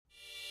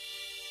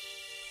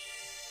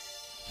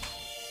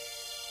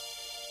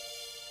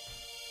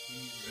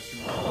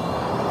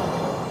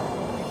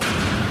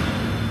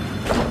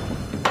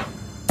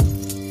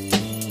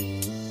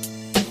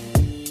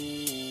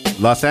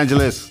Los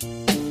Angeles,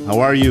 how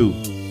are you?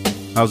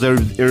 How's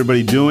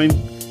everybody doing?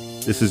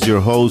 This is your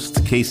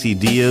host, Casey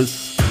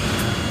Diaz,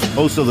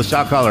 host of The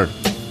Shot Caller.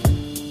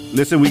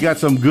 Listen, we got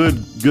some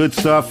good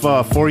stuff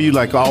for you,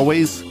 like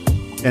always.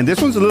 And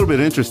this one's a little bit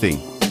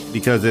interesting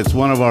because it's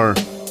one of our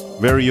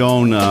very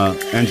own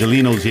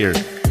Angelinos here.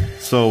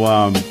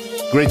 So,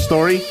 great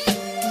story.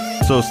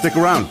 So stick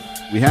around.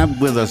 We have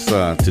with us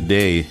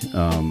today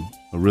a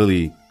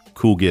really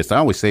cool guest. I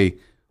always say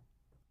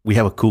we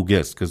have a cool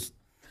guest because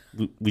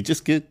we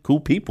just get cool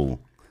people.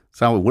 That's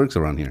how it works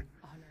around here.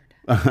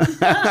 Honored.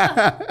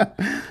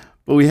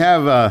 But we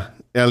have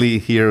Ellie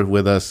here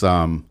with us,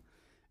 and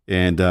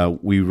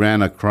we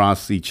ran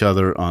across each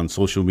other on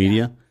social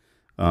media.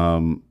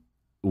 One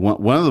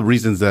of the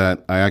reasons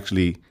that I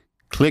actually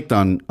clicked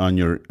on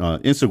your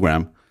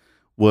Instagram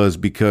was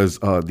because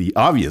the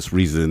obvious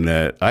reason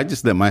that I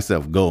just let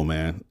myself go,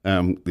 man.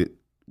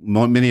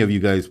 Many of you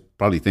guys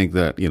probably think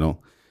that,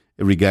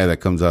 every guy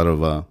that comes out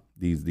of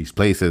these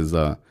places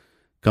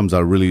comes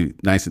out really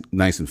nice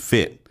and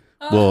fit.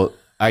 Oh. Well,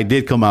 I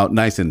did come out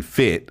nice and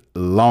fit a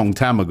long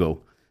time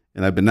ago,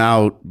 and I've been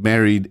out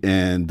married,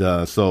 and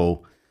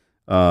so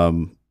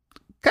kind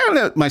of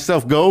let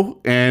myself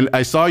go. And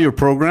I saw your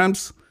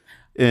programs,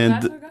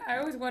 and I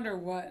always wonder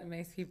what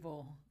makes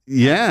people.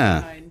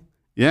 Yeah.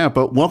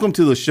 But welcome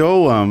to the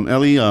show,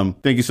 Ellie.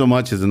 Thank you so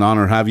much. It's an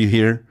honor to have you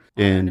here.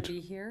 Honored to be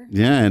here.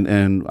 Yeah,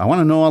 and I want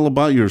to know all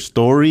about your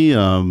story.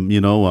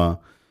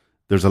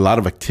 There's a lot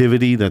of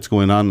activity that's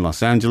going on in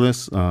Los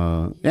Angeles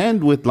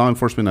and with law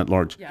enforcement at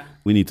large. Yeah.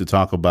 We need to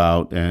talk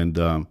about. And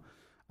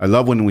I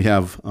love when we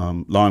have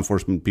law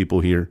enforcement people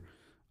here.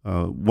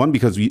 One,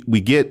 because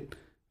we get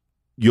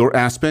your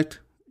aspect.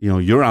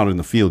 You're out in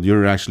the field.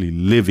 You're actually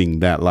living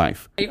that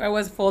life. I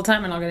was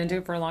full-time, and I'll get into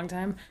it for a long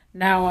time.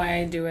 Now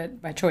I do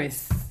it by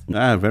choice.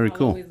 Very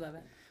cool. Always love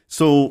it.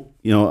 So,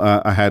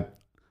 I had,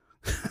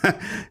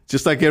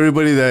 just like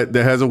everybody that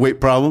has a weight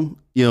problem,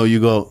 you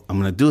go, I'm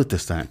going to do it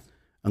this time.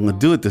 I'm going to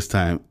do it this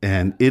time.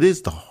 And it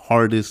is the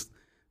hardest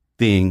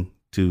thing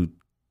to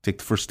take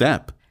the first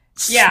step.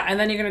 Yeah. And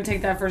then you're going to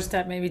take that first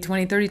step maybe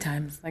 20, 30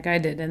 times like I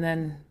did, and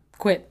then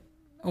quit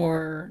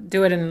or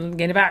do it and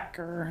gain it back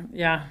or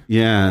Yeah.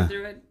 I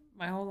do it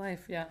my whole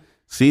life. Yeah.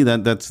 See,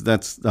 that's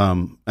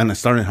and I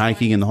started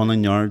hiking in the whole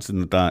 9 yards,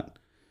 and I thought,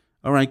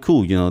 all right,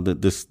 cool.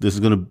 This is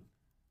I'm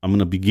going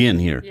to begin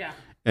here. Yeah.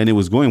 And it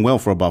was going well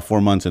for about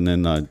 4 months. And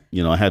then,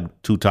 I had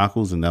 2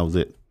 tacos, and that was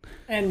it.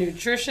 And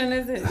nutrition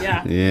is it?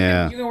 Yeah.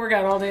 Yeah. You can work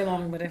out all day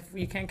long, but if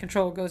you can't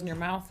control what goes in your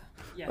mouth,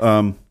 yes.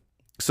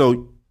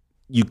 So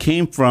you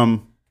came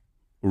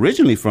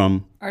originally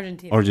from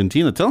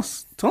Argentina. Tell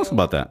us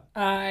about that.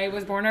 I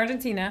was born in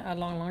Argentina a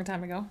long, long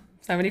time ago,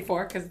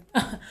 74, because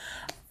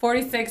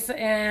 46,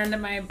 and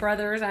my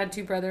brothers, I had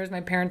 2 brothers,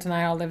 my parents and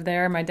I all lived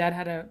there. My dad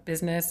had a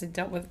business. He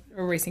dealt with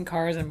racing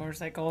cars and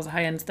motorcycles,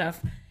 high-end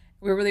stuff.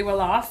 We were really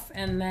well off,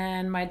 and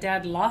then my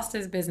dad lost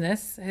his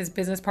business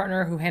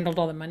partner who handled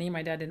all the money.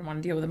 My dad didn't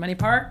want to deal with the money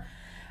part.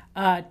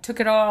 Took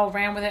it all,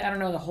 ran with it. I don't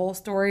know the whole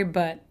story,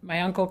 but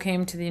my uncle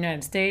came to the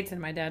United States,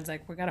 and my dad's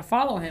like, we got to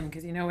follow him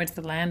because, it's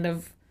the land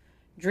of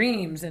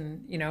dreams,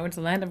 and, it's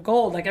the land of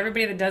gold. Like,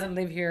 everybody that doesn't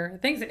live here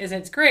thinks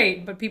it's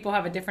great, but people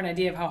have a different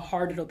idea of how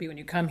hard it'll be when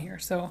you come here.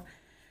 So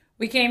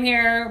we came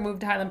here,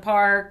 moved to Highland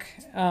Park,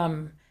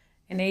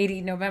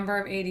 in November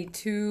of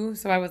 82.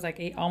 So I was like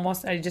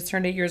I just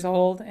turned 8 years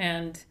old,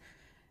 and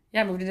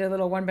moved into a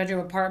little 1-bedroom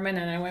apartment.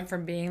 And I went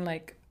from being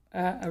like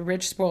a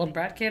rich, spoiled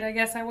brat kid, I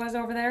guess I was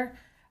over there,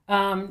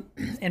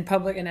 in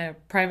a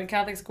private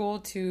Catholic school,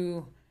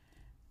 to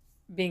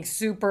being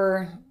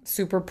super,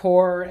 super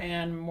poor,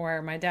 and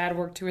where my dad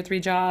worked 2 or 3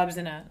 jobs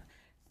in a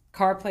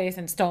car place,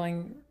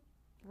 installing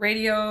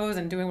radios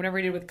and doing whatever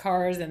he did with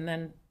cars, and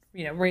then,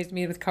 raised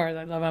me with cars.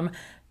 I love them.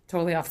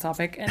 Totally off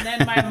topic. And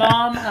then my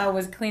mom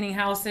was cleaning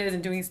houses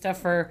and doing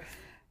stuff for,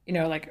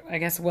 I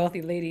guess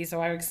wealthy ladies. So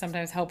I would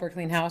sometimes help her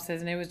clean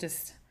houses. And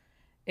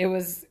it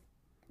was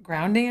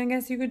grounding, I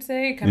guess you could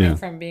say, coming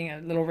from being a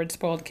little rich,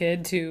 spoiled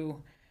kid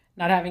to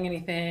not having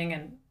anything,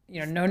 and,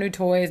 no new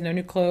toys, no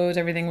new clothes.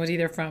 Everything was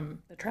either from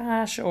the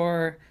trash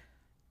or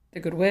the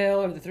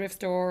Goodwill or the thrift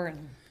store.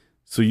 And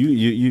so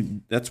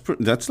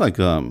that's like,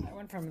 I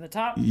went from the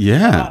top to the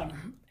yeah.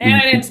 bottom. And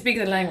I didn't speak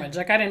the language.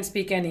 Like, I didn't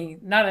speak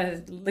not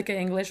a lick of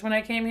English when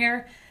I came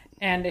here.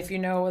 And if you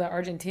know the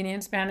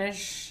Argentinian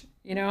Spanish,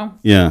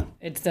 yeah,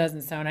 it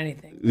doesn't sound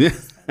anything. Yeah.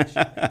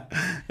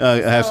 I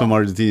have some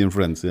Argentinian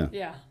friends. Yeah.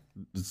 Yeah.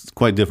 It's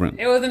quite different.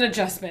 It was an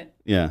adjustment.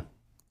 Yeah.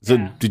 So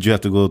did you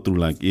have to go through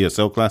like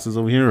ESL classes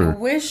over here? Or? I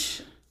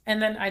wish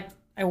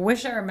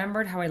I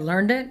remembered how I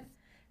learned it,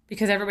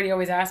 because everybody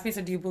always asks me,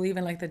 so do you believe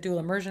in like the dual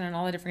immersion and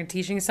all the different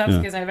teaching stuff?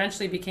 Because I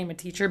eventually became a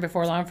teacher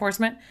before law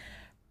enforcement.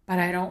 But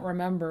I don't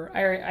remember.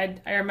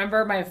 I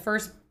remember my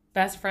first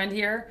best friend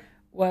here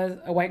was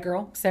a white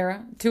girl,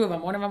 Sarah. 2 of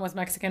them. One of them was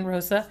Mexican,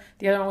 Rosa.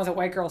 The other one was a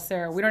white girl,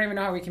 Sarah. We don't even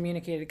know how we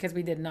communicated because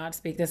we did not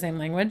speak the same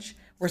language.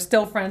 We're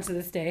still friends to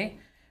this day.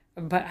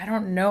 but I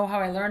don't know how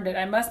I learned it.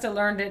 I must have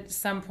learned it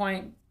some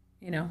point,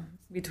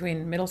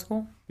 between middle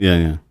school. Yeah,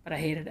 yeah. But I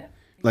hated it.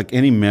 Like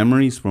any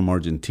memories from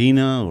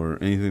Argentina or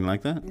anything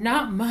like that?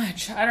 Not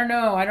much. I don't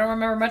know. I don't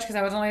remember much because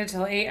I was only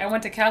until 8. I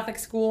went to Catholic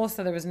school,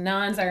 so there was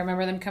nuns. I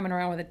remember them coming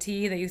around with a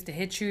tea. They used to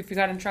hit you if you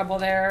got in trouble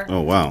there. Oh,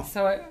 wow.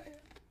 So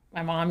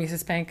my mom used to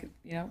spank,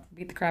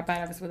 beat the crap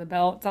out of us with a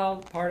belt. It's all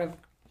part of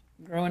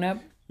growing up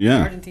in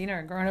Argentina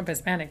or growing up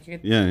Hispanic. You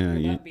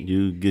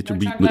get your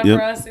beat.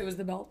 For us, it was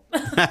the belt.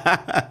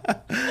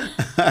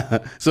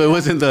 So it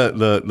wasn't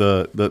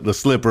the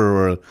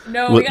slipper or...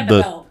 No, we got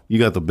the belt. You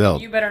got the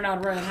belt. You better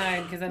not run and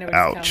hide because I know it's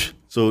Ouch.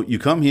 coming. So you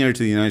come here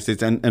to the United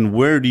States, and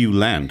where do you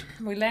land?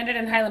 We landed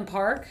in Highland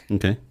Park.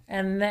 Okay.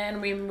 And then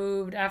we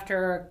moved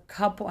after a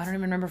couple, I don't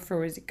even remember if it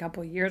was a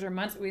couple years or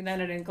months, we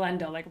landed in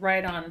Glendale, like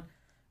right on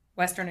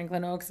Western and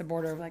Glen Oaks, the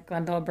border of like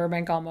Glendale,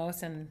 Burbank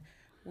almost. And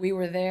we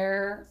were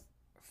there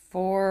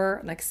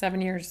for like 7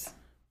 years.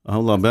 A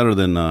whole lot better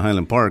than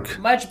Highland Park.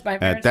 Much. My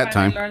parents at that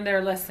time learned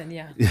their lesson.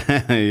 Yeah.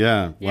 Yeah.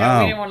 Yeah. Wow.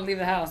 We didn't want to leave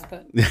the house,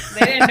 but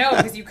they didn't know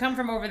because you come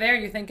from over there.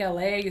 You think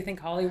LA, you think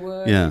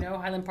Hollywood. Yeah.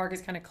 Highland Park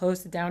is kind of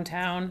close to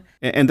downtown.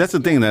 And that's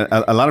the thing that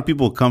a lot of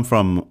people come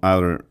from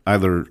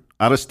either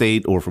out of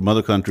state or from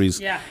other countries.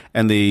 Yeah.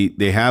 And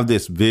they have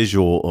this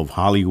visual of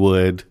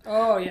Hollywood.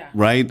 Oh yeah.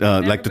 Right.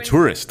 Like the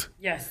tourist.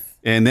 Yes.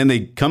 And then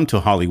they come to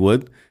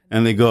Hollywood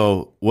and they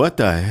go, "What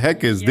the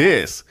heck is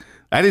this?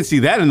 I didn't see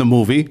that in the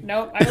movie."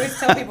 Nope. I always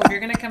tell people if you're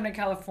going to come to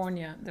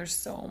California, there's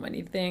so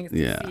many things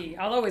to see.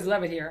 I'll always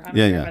love it here. I don't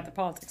care about the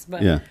politics,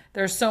 but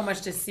there's so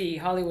much to see.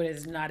 Hollywood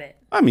is not it.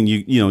 I mean,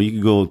 you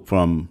can go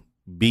from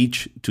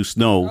beach to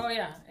snow. Oh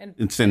yeah, in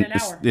an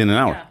hour. In an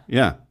hour.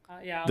 Yeah.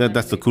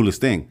 That's the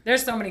coolest thing.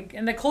 There's so many,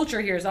 and the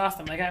culture here is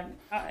awesome. Like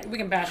we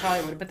can bash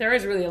Hollywood, but there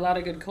is really a lot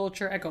of good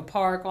culture. Echo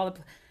Park,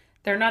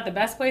 they're not the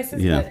best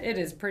places, but it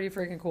is pretty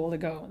freaking cool to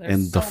go. There's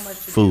and so the much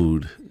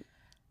food.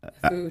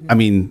 Food. I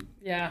mean.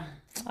 Yeah,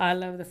 I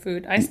love the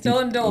food. I still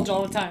indulge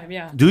all the time.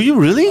 Yeah. Do you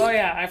really? Oh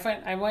yeah,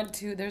 I went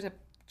to. There's a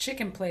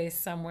chicken place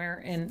somewhere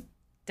in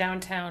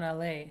downtown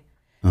LA.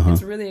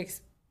 It's really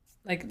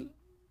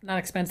not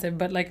expensive,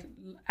 but like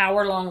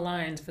hour-long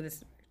lines for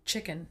this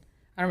chicken.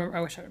 I don't remember.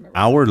 I wish I remember.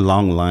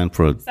 Hour-long line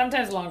for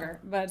sometimes longer,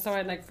 but so I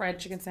had like fried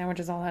chicken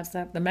sandwiches, all that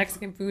stuff. The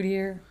Mexican food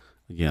here.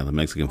 Yeah, the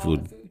Mexican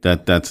food.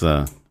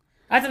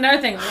 That's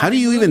another thing. How do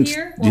you even?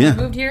 When we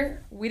moved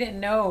here, we didn't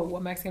know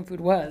what Mexican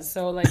food was.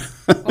 So like,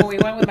 when we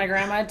went with my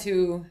grandma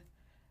to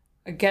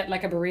get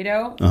like a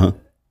burrito,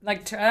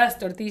 like to us,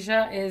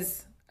 tortilla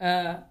is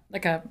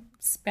like a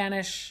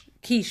Spanish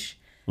quiche.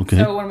 Okay.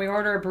 So when we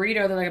order a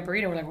burrito, they're like a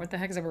burrito. We're like, what the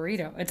heck is a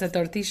burrito? It's a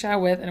tortilla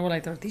and we're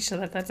like,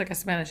 tortilla, that's like a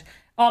Spanish,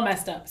 all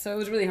messed up. So it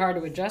was really hard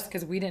to adjust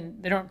because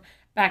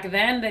back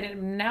then, they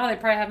didn't, now they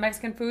probably have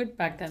Mexican food.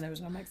 Back then, there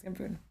was no Mexican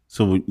food.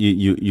 So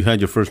you had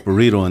your first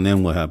burrito and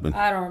then what happened?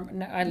 I don't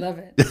know. I love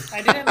it.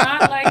 I did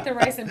not like the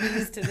rice and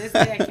beans to this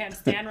day. I can't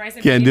stand rice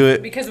and beans. Can't do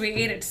it. Because we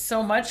ate it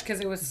so much because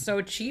it was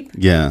so cheap.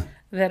 Yeah.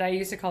 That I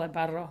used to call it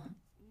barro,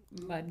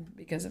 mud,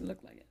 because it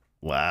looked like it.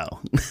 Wow.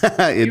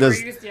 It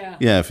does.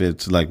 Yeah, if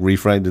it's like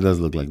refried, it does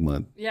look like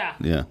mud. Yeah.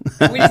 Yeah.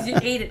 We just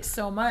ate it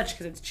so much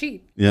because it's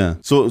cheap. Yeah.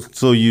 So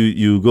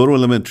you go to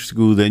elementary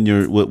school, then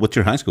what's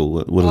your high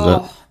school? What is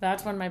that?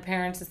 That's when my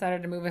parents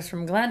decided to move us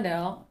from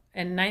Glendale.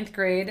 In 9th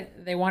grade,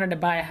 they wanted to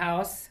buy a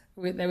house.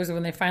 That was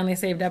when they finally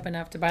saved up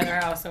enough to buy their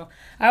house. So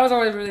I was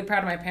always really proud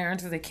of my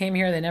parents because they came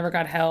here, they never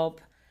got help.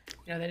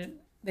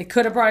 They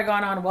could have probably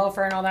gone on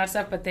welfare and all that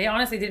stuff, but they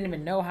honestly didn't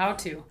even know how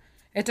to.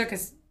 It took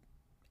us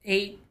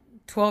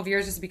 12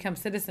 years just to become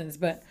citizens.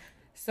 But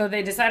so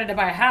they decided to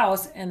buy a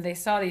house, and they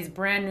saw these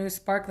brand new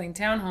sparkling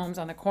townhomes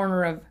on the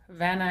corner of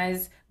Van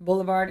Nuys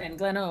Boulevard and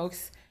Glen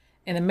Oaks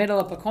in the middle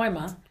of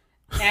Pacoima.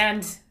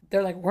 And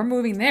they're like, we're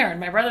moving there.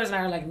 And my brothers and I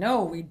are like,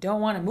 no, we don't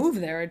want to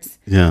move there. It's,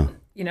 the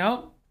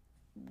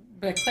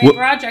clay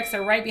projects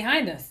are right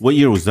behind us. What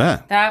year was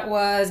that? That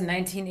was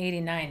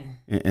 1989.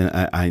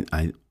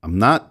 And I'm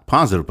not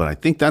positive, but I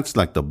think that's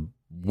like the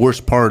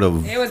worst part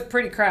of... It was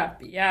pretty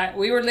crap. Yeah,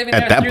 we were living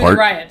there through the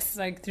riots,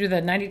 like through the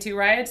 92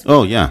 riots.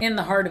 Oh, yeah. In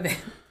the heart of it.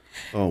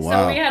 Oh,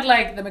 wow. So we had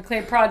like the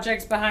McClay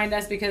projects behind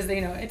us because,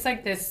 it's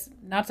like this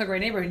not so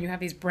great neighborhood. You have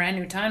these brand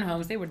new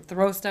townhomes. They would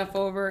throw stuff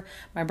over.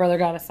 My brother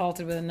got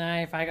assaulted with a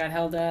knife. I got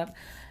held up.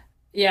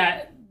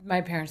 Yeah,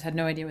 my parents had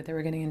no idea what they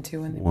were getting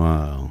into.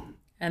 Wow.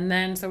 And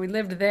then, so we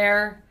lived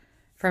there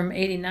from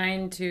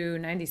 89 to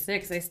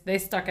 96. They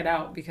stuck it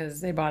out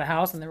because they bought a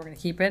house and they were going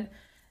to keep it.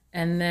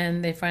 And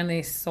then they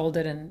finally sold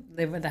it and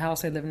live with the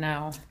house they live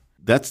now.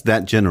 That's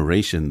that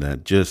generation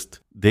that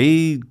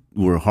they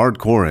were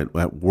hardcore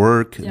at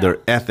work, their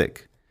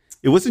ethic.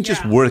 It wasn't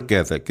just work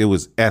ethic, it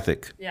was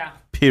ethic. Yeah.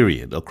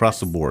 Period,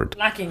 across the board.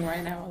 Lacking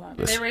right now a lot.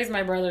 Yes. They raised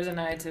my brothers and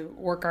I to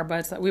work our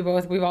butts. We've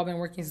all been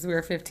working since we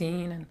were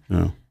 15.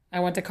 And I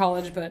went to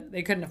college, but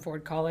they couldn't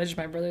afford college.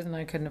 My brothers and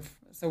I couldn't.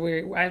 So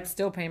I'm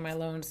still paying my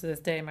loans to this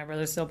day. My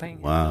brother's still paying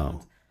his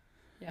loans.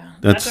 Yeah,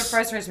 that's what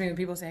frustrates me when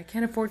people say I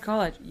can't afford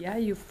college. Yeah,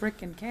 you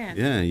freaking can.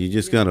 Yeah, you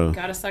just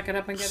gotta suck it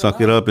up and suck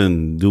it up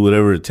and do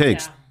whatever it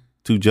takes.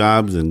 2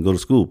 jobs and go to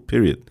school.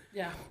 Period.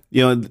 Yeah.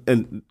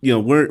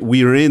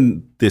 we're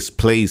in this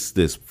place,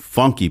 this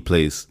funky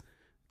place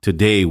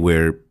today,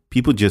 where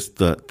people just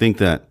think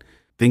that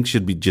things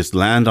should be just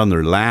land on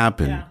their lap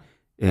and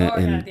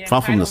the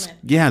fall from the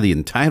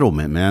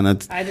entitlement, man.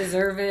 I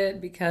deserve it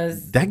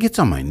because that gets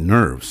on my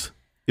nerves.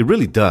 It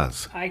really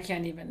does. I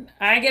can't even.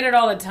 I get it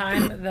all the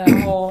time.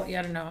 The whole,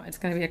 I don't know. It's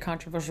going to be a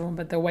controversial one,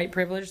 but the white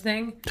privilege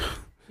thing.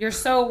 You're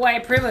so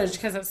white privileged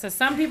because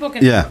some people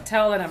can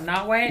tell that I'm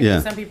not white. Yeah.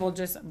 And some people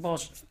just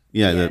bullshit.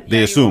 Yeah,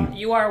 they assume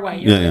you are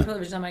white. You're white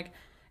privileged. I'm like,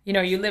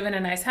 you live in a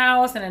nice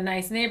house in a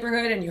nice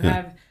neighborhood, and you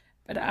have.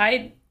 But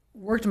I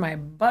worked my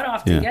butt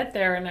off to get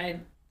there,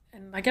 and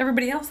like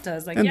everybody else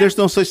does. Like, there's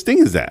no such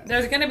thing as that.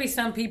 There's going to be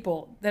some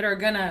people that are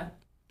going to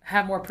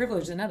have more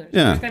privilege than others.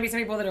 Yeah. There's going to be some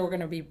people that are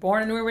going to be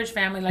born into a rich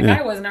family, like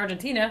I was in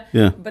Argentina,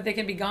 but they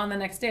can be gone the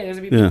next day. There's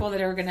going to be people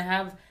that are going to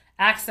have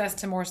access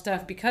to more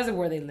stuff because of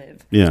where they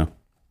live. Yeah.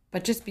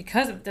 But just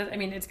because of that,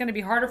 it's going to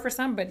be harder for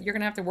some, but you're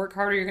going to have to work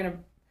harder. You're going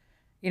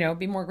to,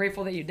 be more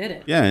grateful that you did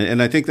it. Yeah,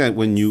 and I think that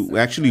when you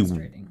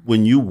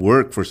when you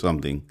work for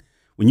something,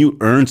 when you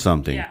earn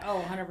something,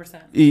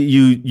 100%.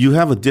 You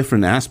have a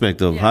different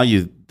aspect of how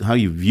you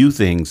view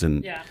things,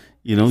 and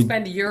you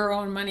spend your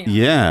own money on it.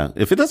 Yeah,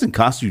 if it doesn't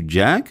cost you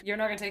jack, you're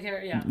not going to take care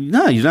of it.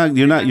 No,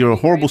 you're not. You're a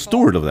horrible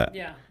steward of that.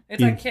 Yeah.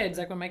 It's like kids.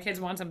 Like when my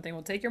kids want something,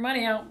 we'll take your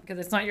money out because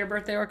it's not your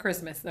birthday or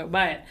Christmas, so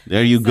buy it.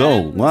 There you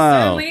go.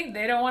 Wow. Suddenly,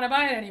 they don't want to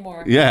buy it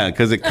anymore. Yeah,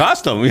 because it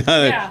cost them.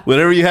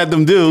 Whatever you had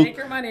them do. Take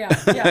your money out.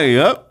 Yeah.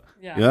 Yep.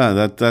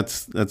 Yeah.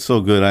 That's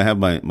so good. I have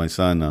my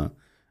son.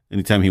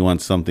 Anytime he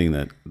wants something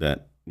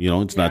that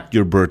it's not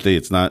your birthday.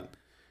 It's not.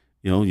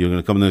 You're going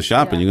to come into the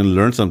shop and you're going to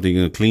learn something.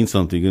 You're going to clean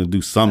something. You're going to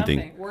do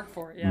something. Work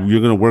for it. Yeah.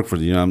 You're going to work for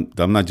it.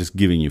 I'm not just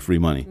giving you free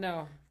money.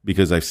 No.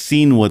 Because I've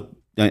seen what.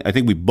 I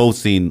think we've both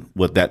seen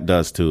what that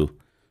does to,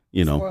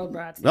 spoiled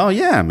brats. Oh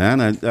yeah,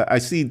 man. I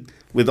see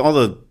with all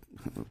the.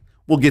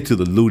 We'll get to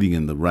the looting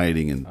and the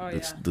rioting and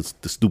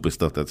the stupid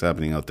stuff that's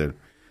happening out there.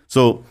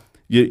 So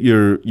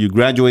you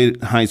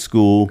graduated high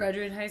school.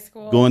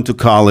 Going to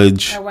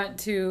college. I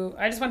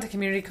just went to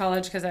community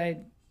college because I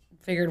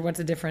figured what's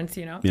the difference,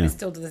 I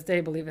still to this day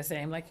believe the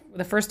same. Like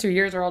the first 2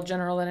 years are all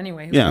general ed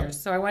anyway. Who cares?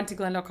 So I went to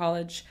Glendale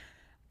College.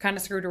 Kind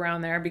of screwed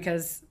around there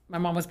because my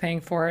mom was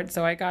paying for it.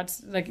 So I got,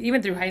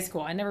 even through high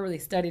school, I never really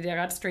studied. I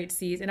got straight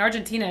C's. In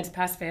Argentina, it's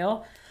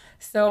pass-fail.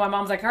 So my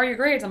mom's like, how are your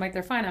grades? I'm like,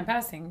 they're fine. I'm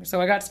passing. So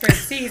I got straight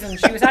C's, and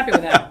she was happy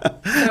with that.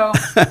 So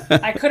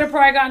I could have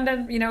probably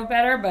gotten to,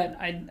 better, but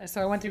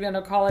I went through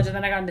Glendale College, and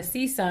then I got into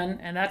CSUN,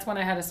 and that's when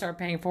I had to start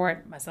paying for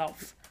it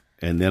myself.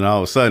 And then all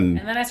of a sudden...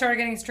 And then I started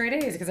getting straight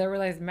A's because I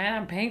realized, man,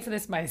 I'm paying for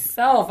this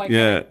myself.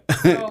 You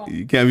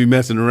can't be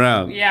messing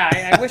around.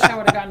 Yeah, I wish I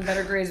would have gotten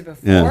better grades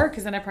before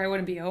because then I probably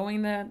wouldn't be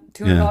owing the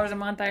 $200 a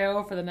month I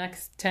owe for the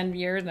next 10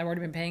 years, and I've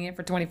already been paying it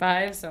for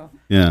 25. So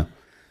I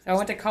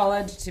went to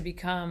college to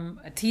become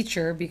a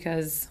teacher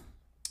because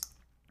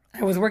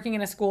I was working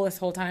in a school this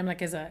whole time,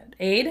 like as an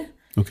aide.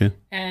 Okay.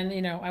 And,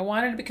 I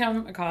wanted to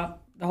become a cop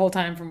the whole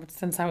time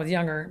since I was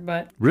younger,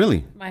 but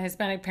really, my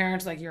Hispanic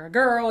parents were like, you're a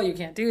girl, you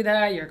can't do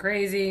that, you're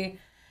crazy.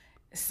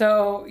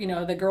 So,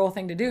 the girl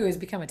thing to do is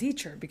become a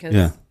teacher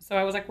so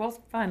I was like, well,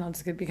 fine, I'll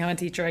just become a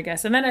teacher, I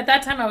guess. And then at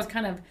that time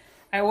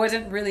I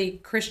wasn't really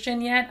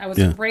Christian yet. I was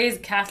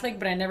raised Catholic,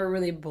 but I never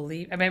really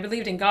believed. I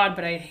believed in God,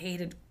 but I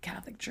hated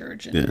Catholic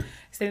Church.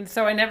 And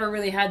so I never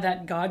really had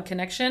that God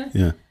connection.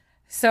 Yeah.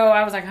 So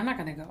I was like, I'm not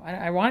going to go.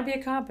 I want to be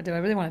a cop, but do I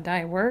really want to die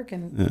at work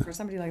and for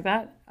somebody like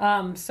that?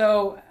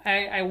 So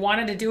I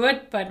wanted to do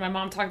it, but my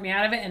mom talked me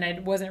out of it, and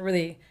it wasn't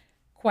really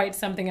quite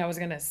something I was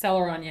going to sell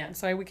her on yet.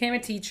 So I became a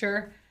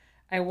teacher.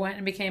 I went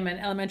and became an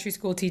elementary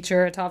school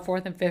teacher. I taught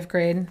 4th and 5th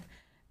grade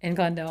in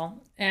Glendale.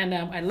 And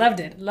I loved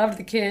it. Loved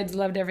the kids,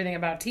 loved everything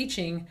about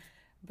teaching.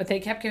 But they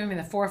kept giving me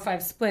the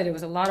 4-5 split. It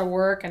was a lot of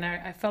work, and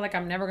I felt like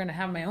I'm never going to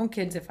have my own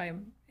kids if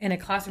I'm in a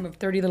classroom of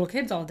 30 little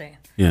kids all day.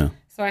 Yeah.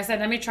 So I said,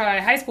 let me try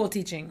high school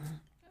teaching.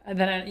 And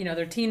then,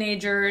 they're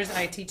teenagers.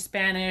 I teach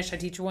Spanish. I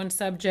teach one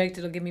subject.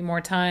 It'll give me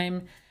more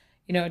time,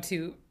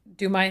 to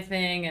do my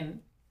thing and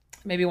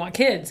maybe want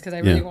kids because I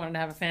really wanted to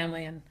have a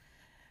family. And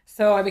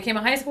so I became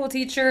a high school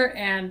teacher,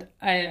 and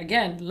I,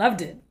 again,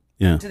 loved it.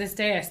 Yeah. To this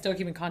day, I still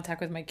keep in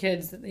contact with my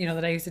kids,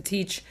 that I used to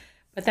teach.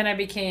 But then I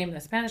became the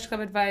Spanish club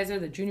advisor,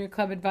 the junior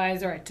club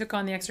advisor. I took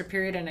on the extra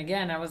period. And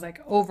again, I was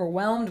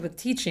overwhelmed with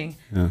teaching.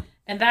 Yeah.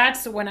 And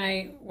that's when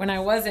I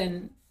was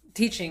in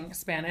teaching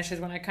Spanish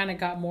is when I kind of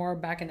got more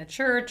back into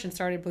church and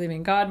started believing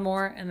in God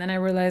more. And then I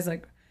realized,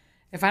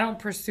 if I don't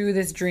pursue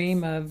this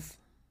dream of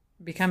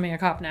becoming a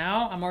cop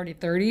now, I'm already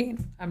 30,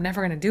 I'm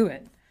never going to do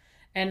it.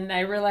 And I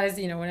realized,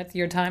 when it's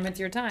your time, it's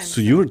your time.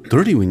 So you were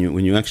 30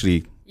 when you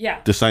actually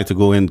decided to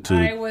go into...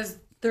 I was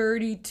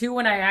 32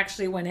 when I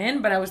actually went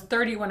in, but I was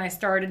 30 when I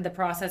started the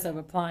process of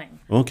applying.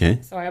 Okay.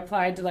 So I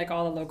applied to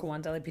all the local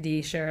ones,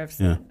 LAPD,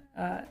 sheriffs,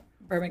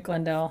 Burbank,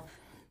 Glendale.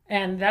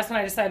 And that's when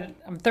I decided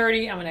I'm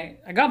 30.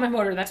 I got my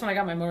motor. That's when I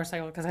got my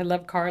motorcycle because I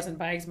love cars and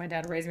bikes. My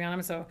dad raised me on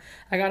them. So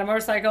I got a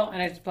motorcycle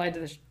and I applied to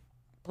the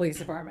police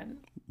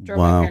department. Drove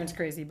my parents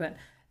crazy. But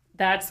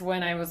that's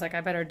when I was like,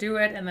 I better do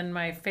it. And then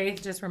my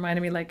faith just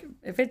reminded me, like,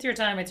 if it's your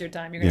time, it's your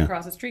time. You're going to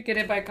cross the street, get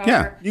hit by a car.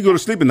 Yeah, you go to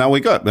sleep and not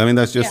wake up. I mean,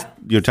 that's just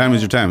your time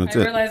is your time. That's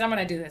I it. realized I'm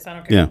going to do this. I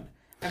don't care. Yeah.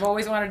 I've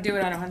always wanted to do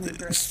it. I don't have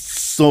to.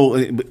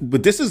 So,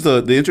 but this is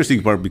the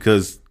interesting part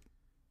because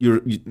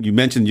you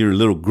mentioned you're a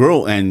little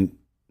girl, and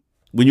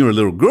when you're a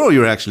little girl,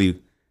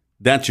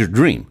 that's your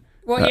dream.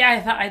 Well, I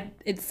thought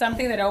it's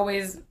something that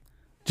always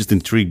just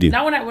intrigued you.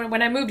 Not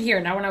when I moved here,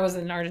 not when I was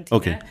in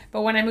Argentina,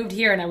 but when I moved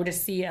here and I would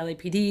just see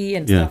LAPD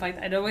and stuff like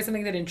that. It always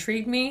something that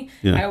intrigued me.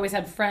 Yeah. I always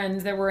had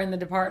friends that were in the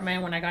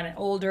department when I got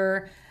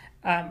older.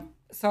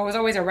 So I was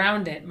always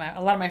around it.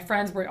 A lot of my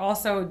friends were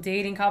also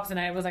dating cops, and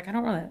I was like, I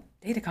don't want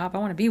to date a cop. I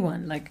want to be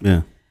one.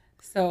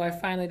 So I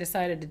finally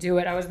decided to do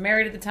it. I was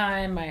married at the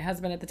time. My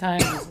husband at the time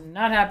was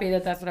not happy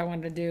that that's what I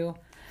wanted to do.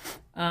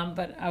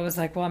 But I was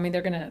like, well, I mean,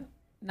 they're going to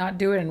not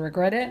do it and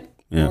regret it.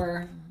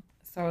 Yeah.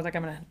 So I was like,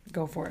 I'm going to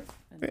go for it.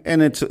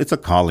 And it's a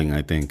calling,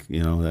 I think,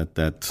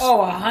 that's...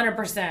 Oh,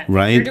 100%.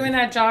 Right? You're doing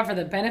that job for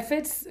the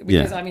benefits,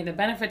 because, I mean, the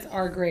benefits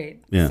are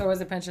great. Yeah. So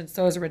is a pension,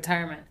 so is a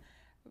retirement.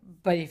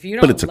 But if you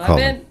don't love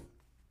it,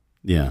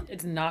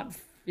 it's not...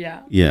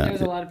 Yeah.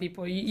 There's a lot of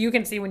people. You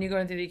can see when you go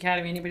into the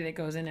academy, anybody that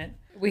goes in it.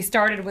 We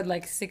started with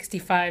like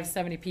 65,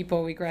 70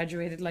 people. We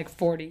graduated like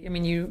 40. I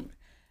mean, you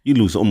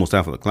lose almost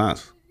half of the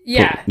class.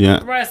 Yeah.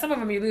 Right. Some of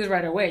them you lose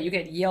right away. You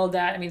get yelled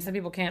at. I mean, some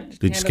people can't.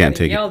 They just can't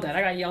take yelled it. At.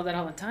 I got yelled at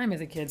all the time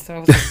as a kid. So I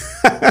was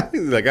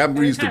like I'm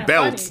used to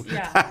belts. Funny.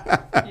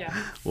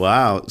 Yeah.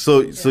 Wow.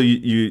 So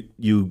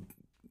you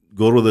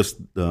go to this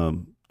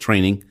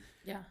training.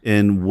 Yeah.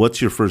 And what's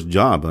your first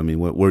job? I mean,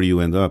 where do you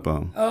end up?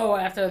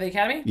 After the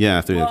academy? Yeah,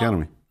 after the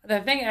academy.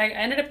 The thing, I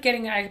ended up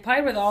I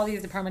applied with all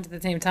these departments at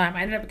the same time.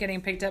 I ended up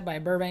getting picked up by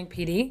Burbank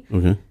PD.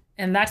 Okay.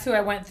 And that's who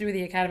I went through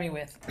the academy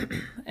with.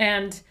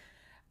 And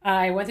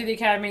I went through the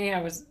academy.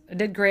 I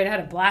did great. I had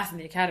a blast in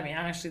the academy.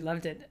 I actually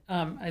loved it.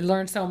 I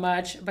learned so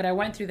much. But I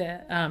went through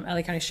the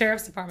LA County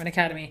Sheriff's Department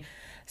Academy.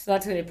 So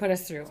that's who they put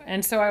us through.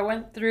 And so I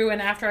went through,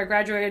 and after I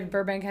graduated,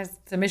 Burbank has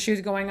some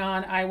issues going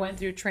on. I went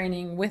through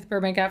training with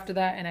Burbank after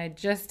that, and I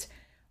just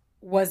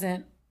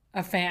wasn't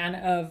a fan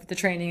of the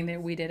training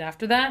that we did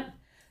after that.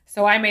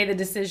 So I made the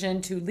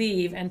decision to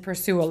leave and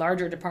pursue a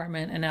larger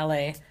department in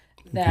LA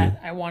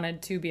that I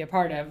wanted to be a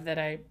part of, that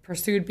I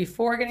pursued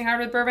before getting hired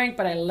with Burbank,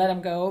 but I let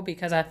them go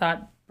because I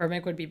thought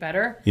Burbank would be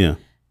better. Yeah.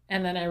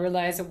 And then I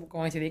realized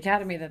going through the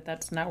academy that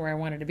that's not where I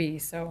wanted to be.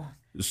 So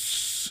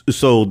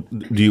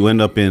do you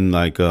end up in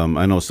like,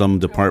 I know some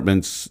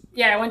departments.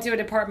 Yeah, I went to a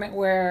department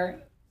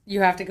where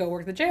you have to go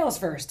work the jails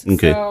first.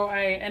 Okay. So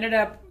I ended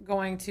up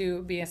going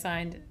to be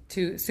assigned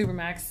to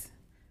Supermax.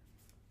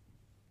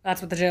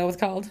 That's what the jail was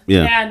called.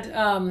 Yeah.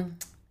 And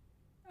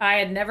I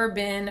had never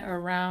been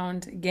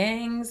around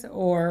gangs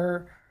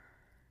or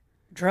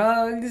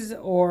drugs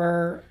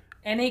or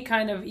any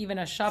kind of even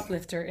a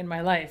shoplifter in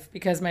my life,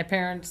 because my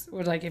parents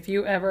were like, if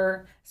you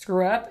ever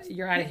screw up,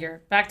 you're out of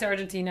here. Back to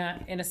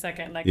Argentina in a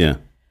second.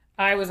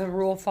 I was a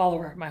rule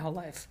follower my whole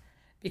life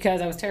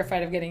because I was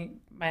terrified of getting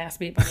my ass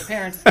beat by my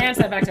parents and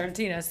sent back to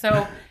Argentina.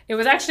 So it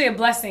was actually a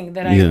blessing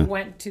that I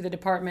went to the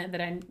department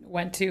that I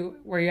went to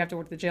where you have to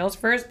work the jails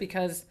first,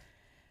 because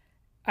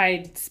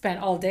I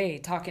spent all day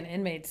talking to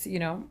inmates,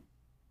 and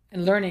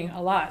learning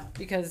a lot,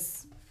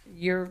 because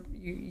you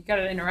got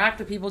to interact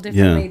with people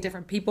differently,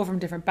 different people from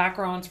different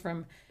backgrounds.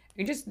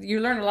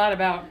 You learn a lot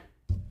about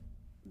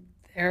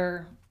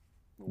their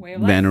way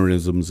of life.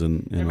 Mannerisms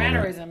and their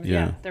mannerisms,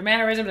 their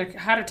mannerisms,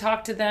 how to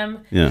talk to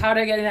them, Yeah. how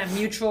to get that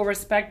mutual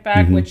respect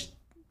back, which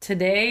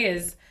today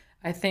is,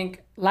 I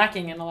think,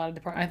 lacking in a lot of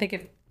departments. I think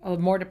if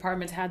more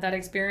departments had that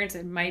experience,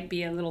 it might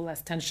be a little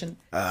less tension.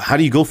 How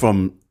do you go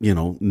from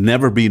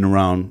never being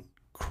around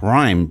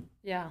crime,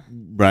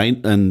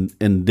 right, and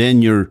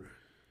then you're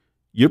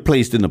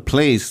placed in a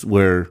position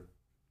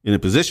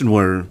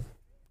where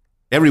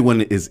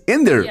everyone is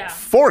in there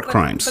for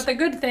crimes? But the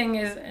good thing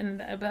is,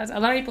 and a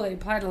lot of people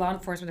apply to law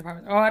enforcement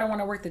departments. Oh, I don't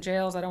want to work the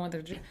jails. I don't want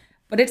the,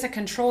 but it's a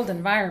controlled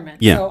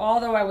environment. Yeah. So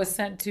although I was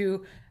sent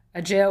to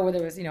a jail where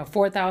there was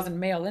 4,000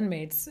 male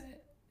inmates,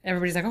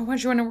 everybody's like, oh, why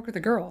don't you want to work with the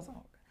girls?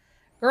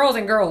 Girls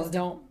and girls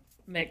don't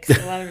mix.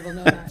 A lot of people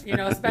know that,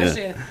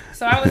 especially.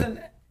 So I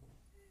wasn't,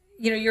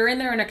 you're in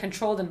there in a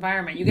controlled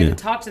environment. You get to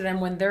talk to them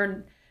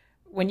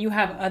when you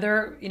have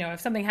other,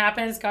 if something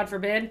happens, God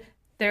forbid,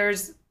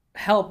 there's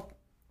help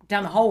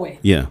down the hallway.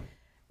 Yeah.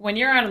 When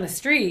you're out on the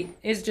street,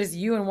 it's just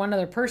you and one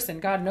other person.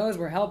 God knows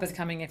where help is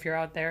coming if you're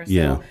out there.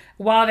 So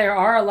while there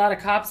are a lot of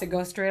cops that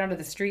go straight onto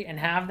the street and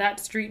have that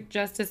street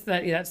justice,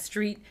 that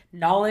street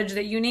knowledge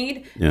that you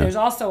need, there's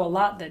also a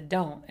lot that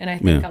don't. And I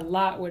think a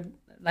lot would,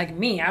 like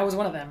me, I was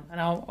one of them, and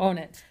I'll own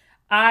it.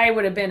 I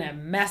would have been a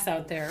mess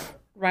out there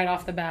right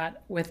off the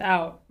bat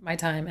without my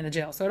time in the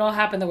jail. So it all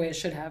happened the way it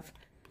should have.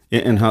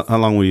 And how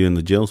long were you in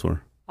the jails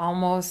for?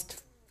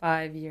 Almost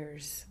 5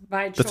 years.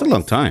 By choice. That's a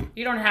long time.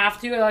 You don't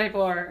have to. A lot of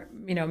people are,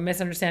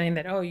 misunderstanding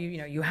that,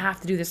 you have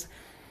to do this.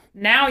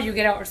 Now you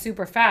get out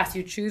super fast.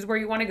 You choose where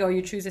you want to go.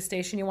 You choose a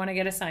station you want to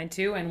get assigned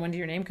to, and when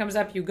your name comes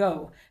up, you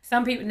go.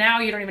 Some people, now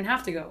you don't even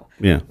have to go.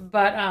 Yeah.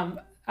 But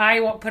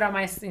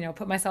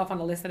put myself on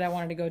the list that I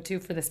wanted to go to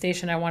for the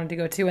station I wanted to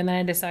go to, and then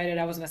I decided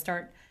I was going to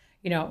start.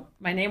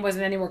 My name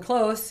wasn't anywhere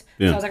close,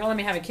 so I was like, "Oh, let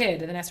me have a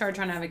kid." And then I started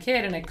trying to have a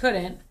kid, and I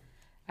couldn't.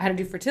 I had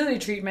to do fertility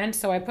treatment,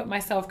 so I put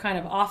myself kind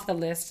of off the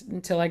list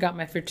until I got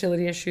my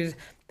fertility issues.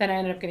 Then I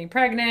ended up getting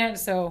pregnant,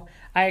 so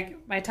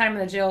my time in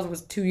the jails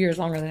was 2 years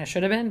longer than it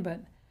should have been, but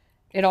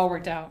it all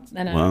worked out.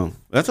 And wow,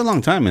 that's a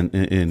long time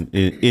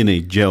in a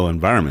jail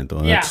environment, though.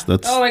 That's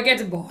it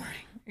gets boring.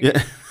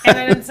 Yeah. And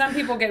then some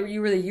people get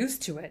really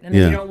used to it, and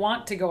then you don't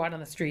want to go out on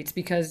the streets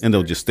because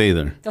they'll just stay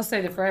there. They'll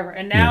stay there forever.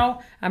 And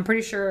now I'm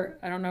pretty sure,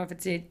 I don't know if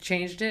it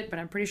changed it, but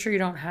I'm pretty sure you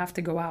don't have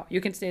to go out.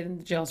 You can stay in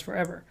the jails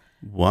forever.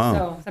 Wow.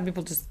 So some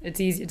people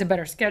it's easy. It's a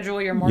better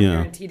schedule. You're more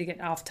guaranteed to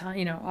get off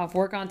time, off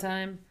work on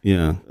time.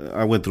 Yeah.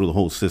 I went through the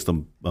whole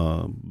system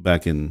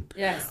back in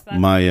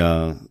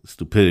my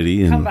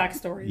stupidity. And comeback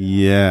story.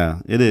 Yeah,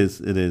 it is.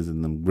 It is.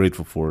 And I'm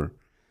grateful for,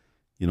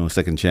 a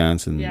second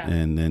chance and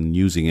then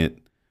using it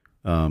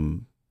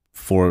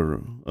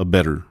for a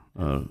better.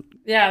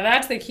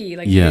 That's the key.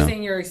 Like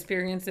using your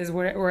experiences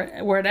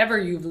wherever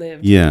you've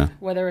lived. Yeah.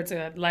 Whether it's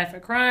a life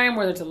of crime,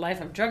 whether it's a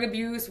life of drug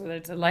abuse, whether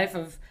it's a life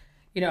of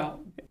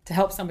to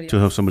help somebody else. To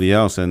help somebody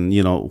else. And,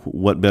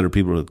 what better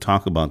people to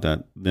talk about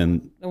that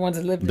than the ones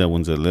that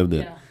lived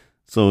it. Yeah.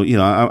 So,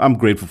 I'm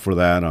grateful for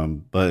that.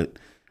 But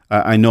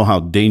I know how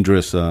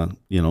dangerous, and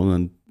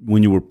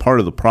when you were part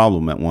of the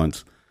problem at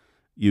once,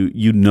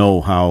 you know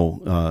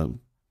how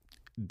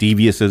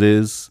devious it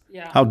is,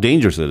 how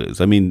dangerous it is.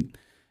 I mean,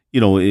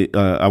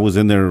 I was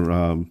in there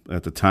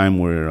at the time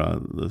where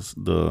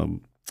the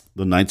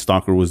Night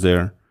Stalker was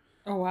there.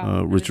 Oh,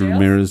 wow. Richard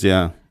Ramirez,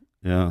 yeah.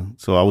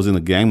 So I was in the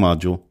gang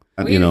module.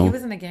 He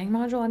was in the gang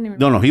module? I didn't even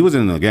No, he was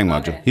in the gang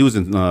module. He was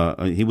in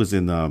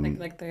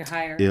like the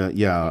higher.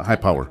 Yeah, high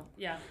power.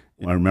 Yeah.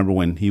 I remember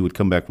when he would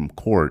come back from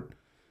court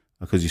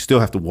because you still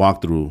have to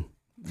walk through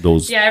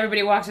those. Yeah,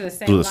 everybody walked to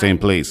the same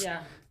place.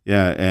 Yeah.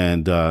 Yeah,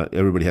 and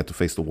everybody had to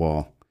face the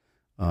wall.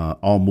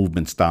 All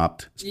movement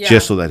stopped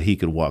just so that he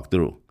could walk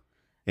through.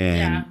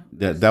 And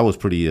that was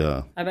pretty.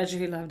 I bet you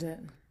he loved it.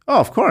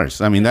 Oh, of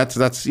course. I mean,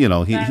 that's he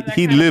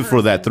lived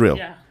for that thrill.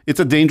 Yeah. It's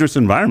a dangerous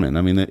environment.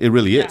 I mean, it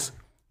really is.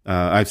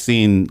 I've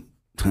seen,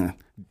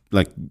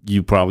 like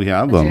you probably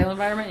have, jail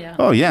environment. Yeah.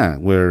 Oh yeah,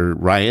 where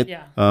riot.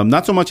 Yeah.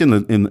 Not so much in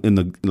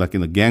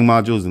the gang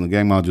modules. In the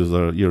gang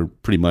modules, you're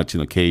pretty much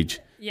in a cage.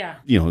 Yeah.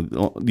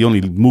 The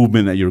only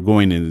movement that you're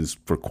going in is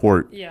for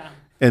court. Yeah.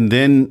 And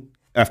then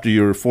after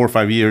your 4 or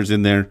 5 years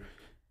in there,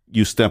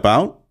 you step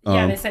out.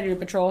 They send you to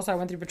patrol. So I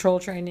went through patrol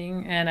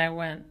training, and I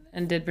went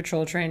and did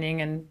patrol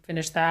training and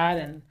finished that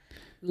and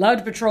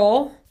loved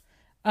patrol.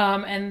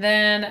 And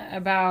then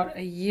about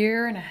a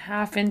year and a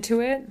half into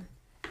it,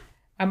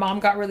 my mom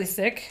got really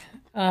sick.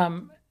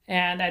 And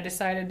I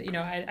decided,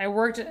 I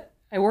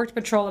worked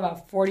patrol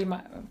about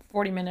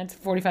 45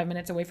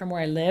 minutes away from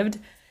where I lived.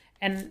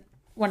 And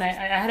when I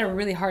had a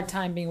really hard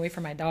time being away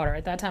from my daughter.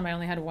 At that time, I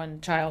only had one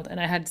child, and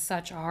I had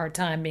such a hard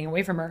time being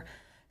away from her.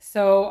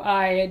 So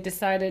I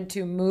decided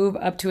to move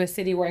up to a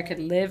city where I could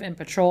live and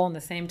patrol in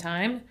the same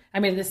time.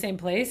 The same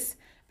place,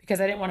 because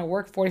I didn't want to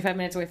work 45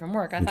 minutes away from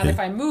work. I thought if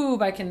I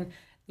move, I can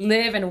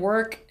live and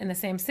work in the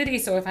same city.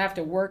 So if I have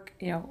to work,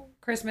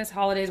 Christmas,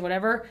 holidays,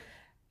 whatever,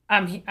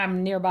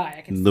 I'm nearby.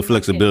 I can the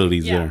flexibility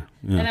is there.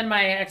 Yeah. And then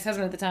my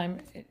ex-husband at the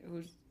time,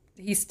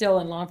 he's still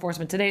in law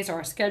enforcement today, so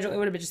our schedule, it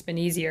would have just been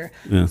easier.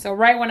 Yeah. So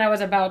right when I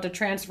was about to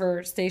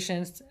transfer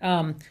stations,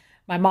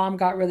 my mom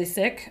got really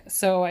sick.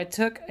 So I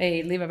took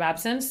a leave of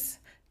absence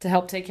to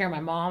help take care of my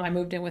mom. I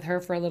moved in with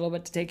her for a little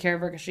bit to take care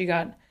of her because she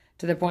got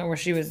to the point where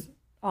she was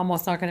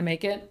almost not going to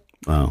make it.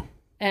 Wow.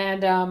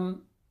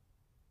 And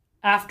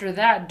after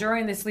that,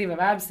 during this leave of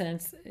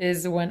absence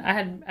is when I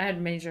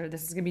had major,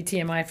 this is going to be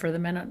TMI for the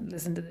men who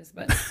listen to this,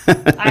 but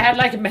I had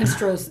like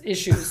menstrual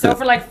issues. So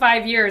for like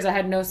 5 years, I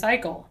had no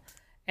cycle.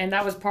 And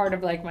that was part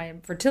of like my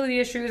fertility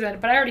issues.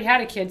 But I already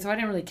had a kid, so I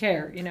didn't really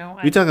care,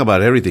 We talk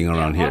about everything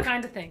around here. All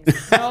kinds of things.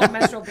 No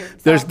menstrual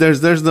periods.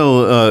 There's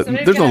no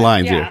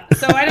lines here.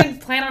 So I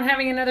didn't plan on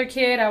having another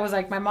kid. I was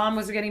like, my mom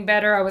was getting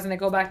better. I was going to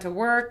go back to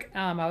work.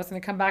 I was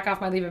going to come back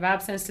off my leave of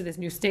absence to this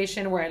new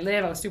station where I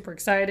live. I was super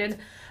excited.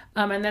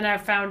 And then I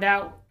found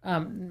out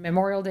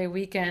Memorial Day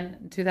weekend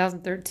in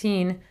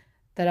 2013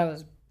 that I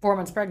was 4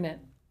 months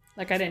pregnant.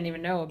 Like I didn't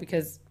even know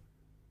because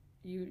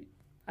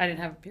I didn't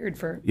have a period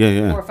for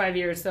 4 or 5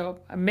 years. So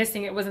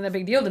missing it wasn't a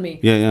big deal to me.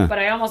 But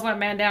I almost went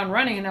man down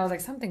running, and I was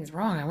like, something's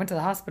wrong. I went to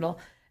the hospital,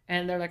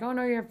 and they're like, oh,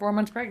 no, you're 4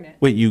 months pregnant.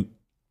 Wait, you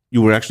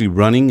were actually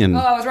running? And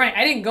I was running.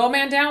 I didn't go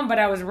man down, but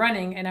I was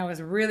running, and I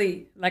was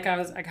really, I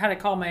had to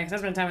call my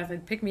ex-husband at the time. I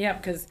said, pick me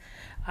up because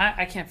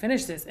I can't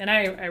finish this. And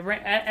I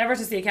ran, ever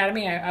since the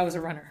academy, I was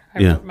a runner.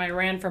 I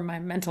ran from my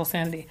mental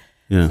sanity.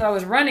 Yeah. So I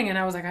was running, and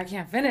I was like, I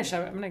can't finish.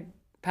 I'm going to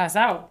pass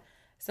out.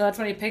 So that's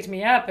when he picked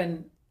me up,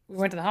 and we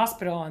went to the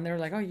hospital, and they were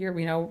like,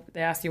 oh, they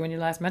asked you when your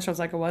last menstrual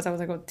cycle was. I was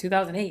like,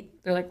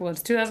 2008. They're like, well,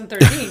 it's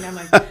 2013. I'm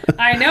like,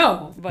 I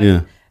know.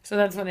 But so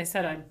that's when they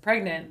said I'm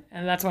pregnant.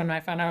 And that's when I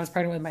found out I was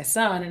pregnant with my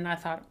son. And I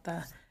thought,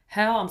 the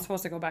hell, I'm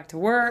supposed to go back to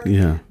work.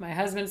 Yeah. My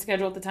husband's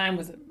schedule at the time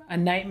was a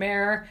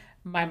nightmare.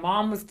 My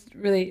mom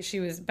she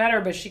was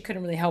better, but she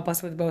couldn't really help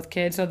us with both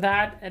kids. So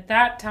that at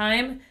that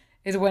time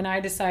is when I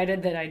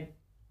decided that I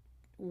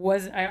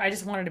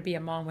just wanted to be a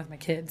mom with my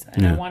kids,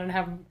 and I wanted to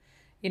have,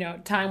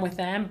 time with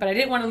them, but I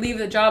didn't want to leave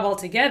the job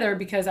altogether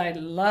because I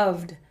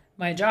loved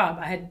my job.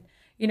 I had,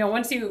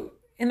 once you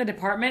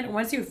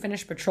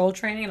finish patrol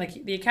training,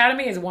 like the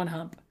academy is one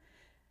hump.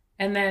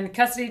 And then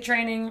custody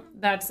training,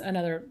 that's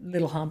another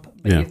little hump,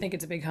 but you think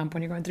it's a big hump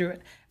when you're going through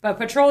it. But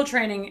patrol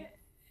training,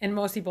 in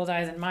most people's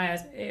eyes and my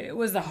eyes, it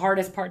was the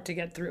hardest part to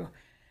get through.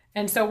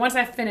 And so once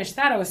I finished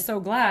that, I was so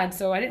glad.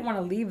 So I didn't want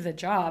to leave the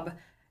job,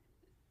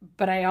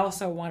 but I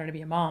also wanted to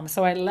be a mom.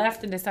 So I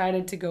left and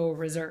decided to go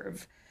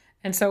reserve.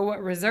 And so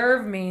what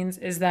reserve means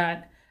is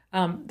that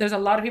there's a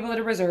lot of people that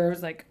are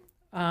reserves, like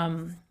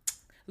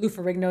Lou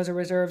Ferrigno's a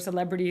reserve,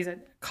 celebrities,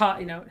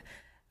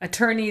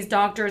 attorneys,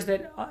 doctors,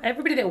 that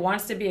everybody that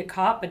wants to be a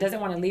cop but doesn't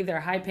want to leave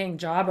their high-paying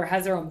job or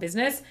has their own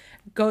business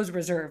goes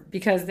reserve,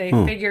 because they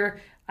figure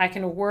I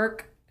can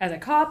work as a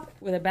cop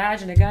with a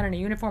badge and a gun and a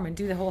uniform and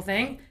do the whole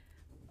thing,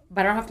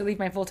 but I don't have to leave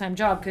my full-time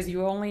job because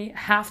you only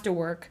have to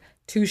work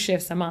 2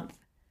 shifts a month.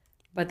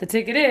 But the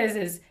ticket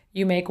is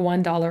you make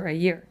 $1 a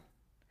year.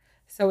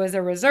 So as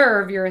a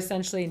reserve, you're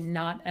essentially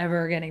not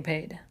ever getting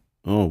paid.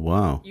 Oh,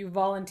 wow. You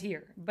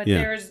volunteer. But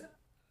there's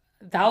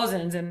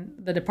thousands in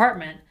the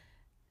department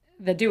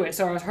that do it.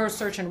 So her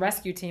search and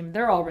rescue team,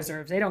 they're all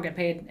reserves. They don't get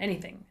paid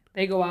anything.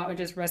 They go out and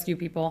just rescue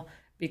people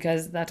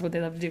because that's what they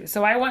love to do.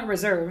 So I went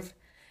reserve,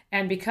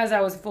 and because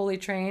I was fully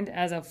trained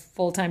as a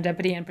full-time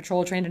deputy and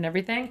patrol trained and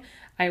everything,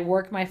 I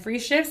worked my free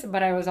shifts,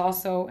 but I was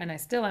also, and I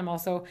still am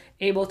also,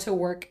 able to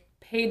work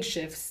paid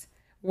shifts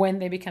when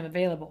they become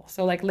available.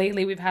 So like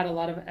lately we've had a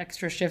lot of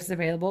extra shifts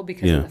available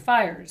because of the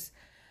fires.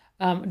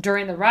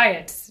 During the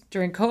riots,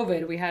 during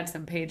COVID, we had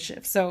some paid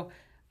shifts. So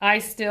I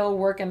still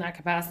work in that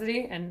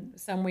capacity, and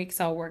some weeks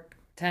I'll work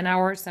 10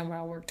 hours, some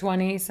I'll work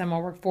 20, some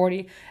I'll work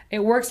 40. It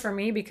works for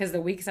me because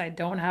the weeks I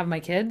don't have my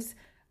kids,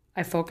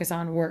 I focus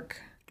on work.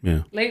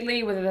 Yeah.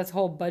 Lately, with this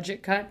whole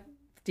budget cut,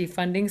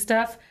 defunding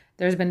stuff,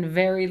 there's been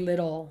very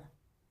little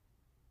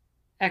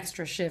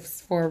extra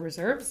shifts for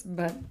reserves,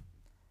 but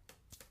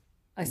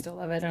I still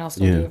love it, and I'll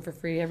still do it for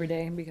free every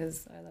day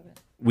because I love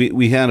it.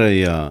 We had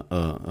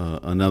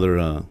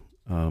another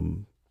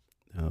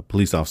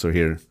police officer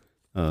here,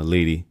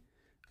 lady,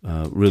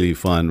 really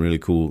fun, really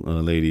cool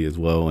lady as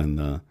well,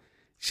 and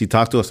she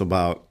talked to us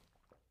about,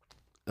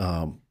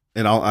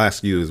 and I'll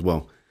ask you as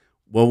well,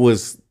 what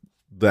was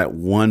that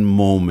one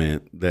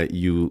moment that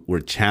you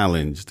were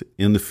challenged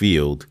in the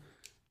field,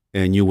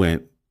 and you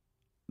went,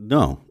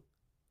 no,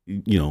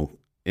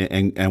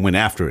 and went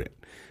after it.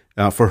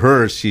 For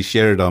her, she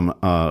shared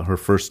her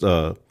first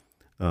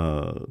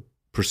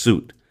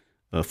pursuit,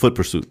 foot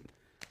pursuit,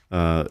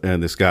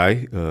 and this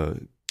guy,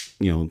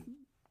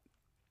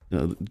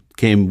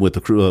 came with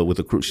the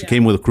crew. She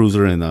came with a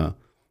cruiser and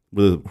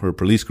with her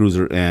police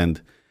cruiser,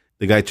 and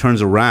the guy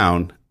turns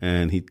around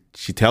and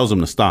she tells him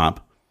to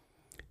stop,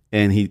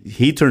 and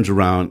he turns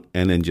around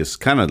and then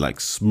just kind of like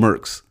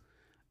smirks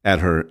at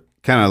her,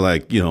 kind of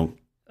like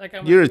like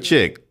you're a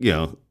chick,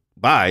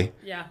 bye,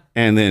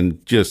 and then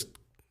just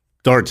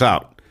darts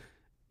out.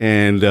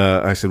 And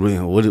I said,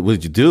 well, what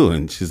did you do?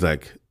 And she's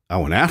like, I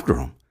went after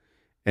him.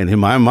 And in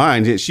my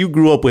mind, she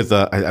grew up with,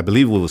 I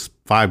believe it was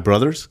 5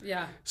 brothers.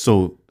 Yeah.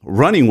 So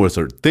running was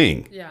her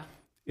thing. Yeah.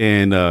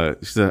 And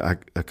she said,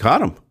 I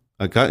caught him.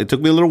 It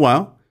took me a little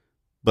while,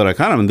 but I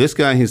caught him. And this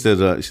guy, she said,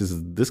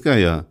 this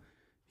guy,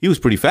 he was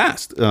pretty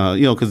fast,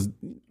 because,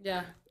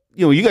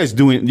 you guys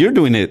you're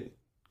doing it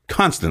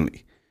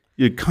constantly.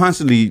 You're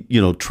constantly,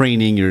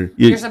 training.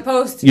 You're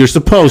supposed to. You're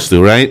supposed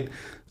to, right?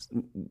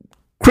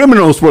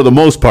 Criminals, for the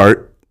most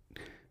part,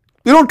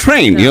 we don't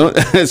train,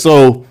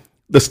 so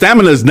the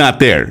stamina is not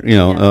there,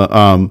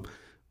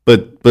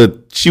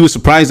 but she was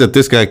surprised that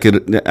this guy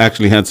could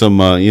actually had some,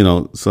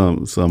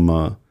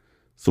 some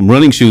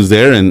running shoes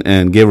there,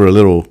 and gave her a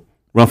little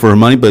run for her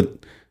money, but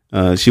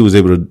she was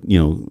able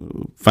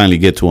to, finally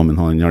get to him in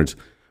Holland Yards.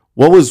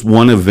 What was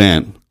one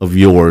event of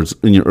yours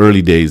in your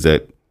early days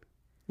that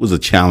was a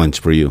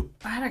challenge for you?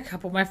 I had a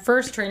couple. My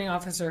first training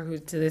officer, who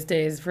to this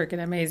day is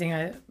freaking amazing,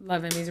 I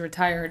love him, he's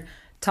retired,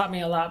 taught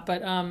me a lot,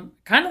 but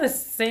kind of the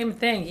same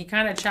thing. He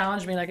kind of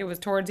challenged me, like it was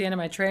towards the end of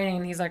my training,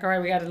 and he's like, all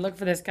right, we got to look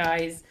for this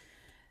guy. He's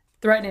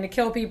threatening to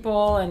kill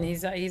people, and he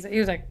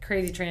was like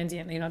crazy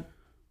transient.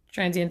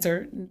 Transients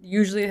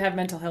usually have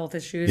mental health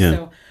issues,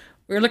 so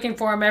we were looking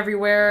for him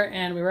everywhere,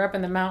 and we were up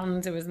in the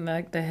mountains. It was in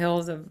the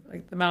hills of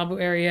like the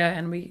Malibu area,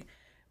 and we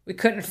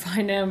couldn't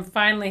find him.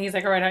 Finally, he's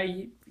like, all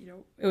right,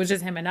 it was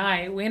just him and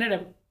I. We ended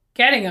up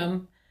getting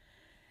him,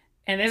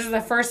 and this is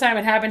the first time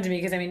it happened to me,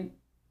 because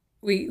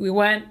we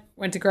went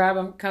to grab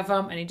him, cuff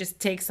him, and he just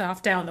takes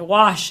off down the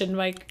wash, and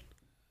like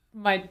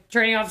my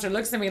training officer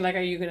looks at me like,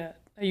 are you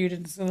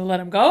just gonna let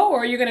him go, or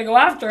are you gonna go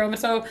after him?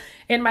 So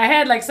in my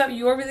head, like, something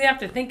you really have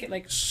to think it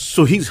like.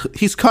 So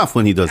he's cuffed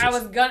when he does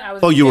this.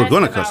 You were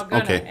gonna cuff.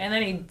 Okay. And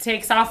then he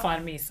takes off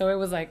on me. So it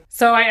was like,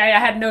 I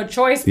had no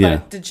choice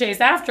but to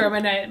chase after him.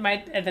 And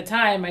at the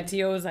time, my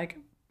TO was like,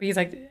 he's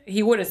like,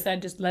 he would have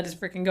said, just let us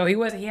freaking go.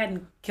 He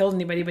hadn't killed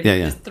anybody, but Yeah,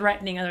 he was yeah. just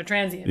threatening other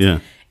transients. Yeah.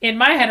 In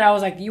my head, I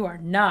was like, you are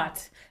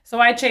not. So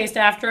I chased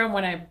after him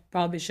when I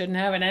probably shouldn't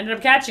have, and I ended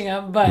up catching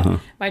him. But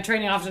my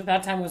training officer at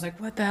that time was like,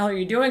 what the hell are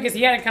you doing? Because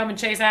he had to come and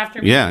chase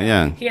after me.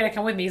 Yeah. He had to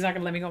come with me. He's not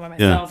going to let me go by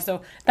myself.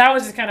 So that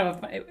was just kind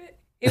of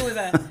it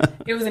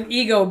was an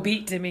ego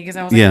beat to me because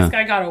I was like, this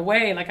guy got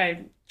away. Like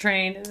I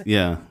trained.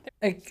 Yeah.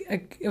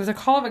 It was a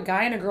call of a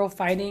guy and a girl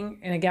fighting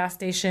in a gas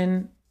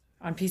station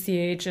on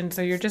PCH. And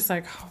so you're just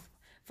like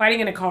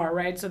fighting in a car,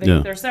 right? So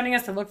they're sending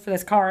us to look for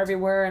this car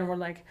everywhere. And we're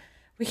like,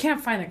 we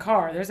can't find the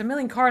car. There's a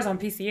million cars on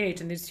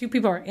PCH, and these two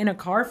people are in a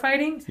car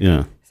fighting.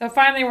 Yeah. So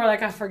finally, we're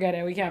like, forget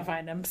it. We can't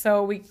find him.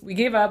 So we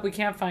gave up. We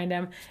can't find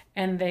him.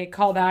 And they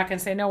call back and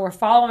say, no, we're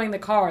following the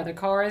car. The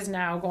car is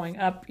now going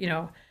up,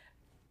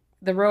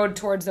 the road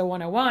towards the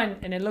 101,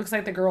 and it looks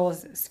like the girl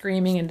is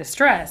screaming in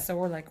distress. So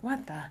we're like,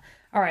 what the?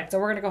 All right, so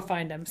we're going to go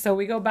find him. So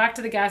we go back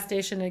to the gas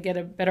station to get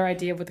a better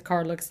idea of what the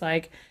car looks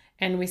like.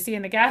 And we see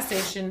in the gas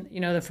station,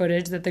 the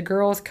footage that the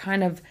girl's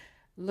kind of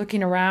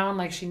looking around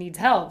like she needs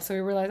help. So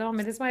we realized,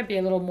 this might be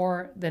a little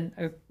more than,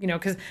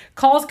 because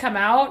calls come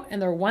out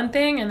and they're one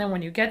thing. And then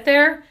when you get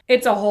there,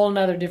 it's a whole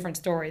nother different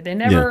story. They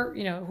never,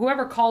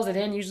 whoever calls it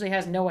in usually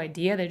has no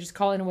idea. They just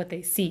call in what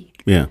they see.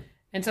 Yeah.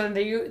 And so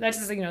that's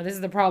just, this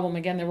is the problem,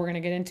 again, that we're going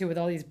to get into with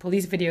all these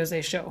police videos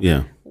they show.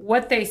 Yeah.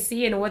 What they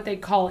see and what they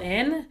call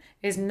in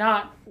is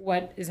not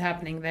what is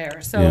happening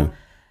there. So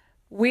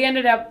we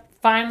ended up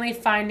finally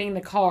finding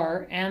the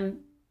car and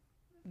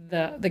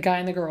the guy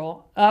and the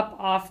girl up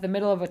off the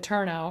middle of a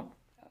turnout,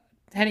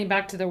 heading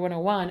back to the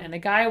 101. And the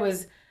guy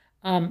was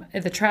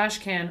at the trash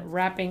can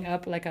wrapping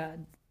up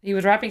he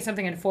was wrapping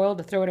something in foil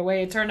to throw it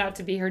away. It turned out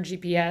to be her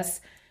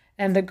GPS.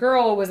 And the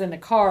girl was in the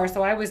car,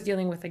 so I was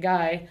dealing with the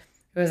guy.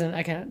 It was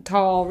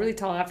a really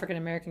tall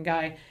African-American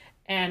guy.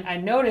 And I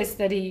noticed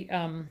that he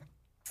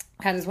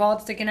had his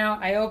wallet sticking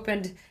out.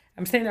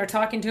 I'm sitting there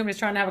talking to him, just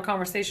trying to have a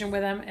conversation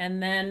with him.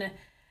 And then,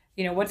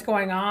 what's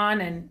going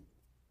on? And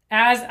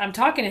as I'm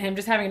talking to him,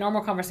 just having a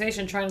normal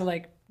conversation, trying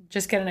to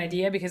just get an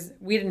idea because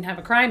we didn't have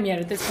a crime yet.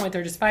 At this point,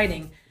 they're just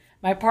fighting.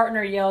 My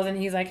partner yells and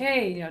he's like,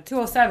 hey,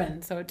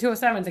 207. So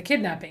 207 is a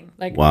kidnapping.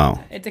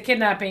 Wow. It's a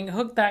kidnapping.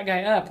 Hook that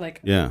guy up.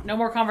 No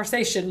more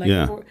conversation.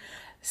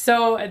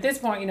 So at this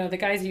point, the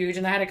guy's huge,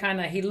 and I had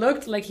to he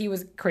looked like he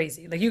was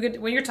crazy. Like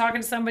when you're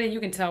talking to somebody, you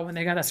can tell when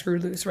they got a screw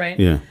loose, right?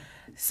 Yeah.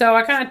 So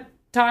I kind of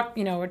talked,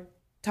 we're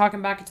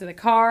talking back into the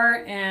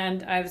car,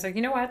 and I was like,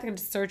 I have to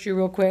search you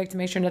real quick to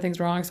make sure nothing's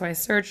wrong. So I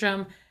search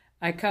him,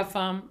 I cuff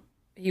him.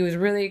 He was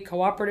really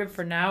cooperative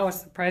for now.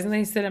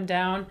 Surprisingly, sit him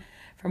down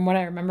from what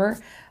I remember.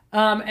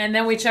 And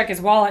then we check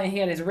his wallet, and he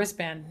had his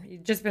wristband.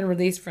 He'd just been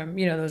released from,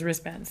 those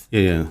wristbands.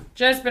 Yeah.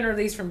 Just been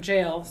released from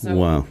jail. So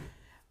wow.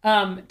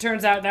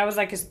 Turns out that was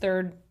his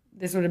third.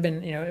 This would have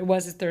been, it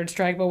was his third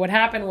strike. But what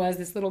happened was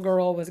this little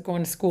girl was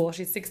going to school.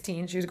 She's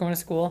 16. She was going to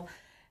school.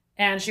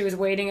 And she was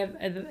waiting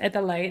at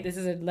the light. This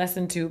is a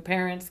lesson to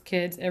parents,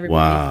 kids, everybody.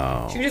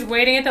 Wow. She was just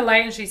waiting at the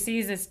light, and she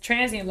sees this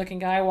transient-looking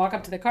guy walk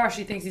up to the car.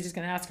 She thinks he's just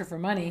going to ask her for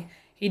money.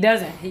 He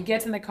doesn't. He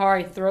gets in the car.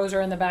 He throws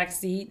her in the back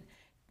seat,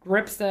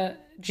 rips the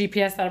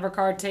GPS out of her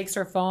car, takes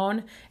her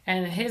phone.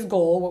 And his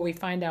goal, what we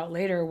find out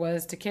later,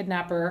 was to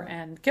kidnap her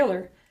and kill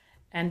her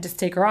and just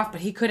take her off.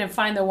 But he couldn't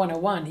find the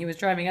 101. He was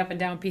driving up and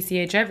down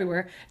PCH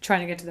everywhere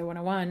trying to get to the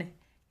 101.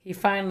 He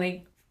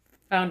finally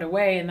found a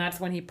way, and that's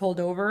when he pulled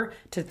over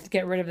to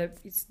get rid of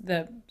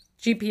the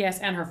GPS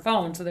and her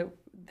phone so that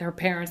her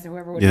parents and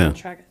whoever would be able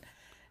to track it.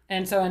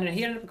 And so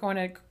he ended up going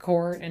to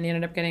court, and he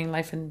ended up getting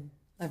life in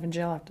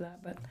jail after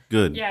that. But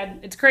good. Yeah,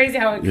 it's crazy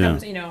how it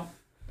comes.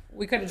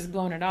 We could have just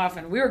blown it off,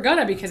 and we were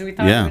gonna because we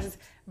thought it was just,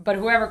 but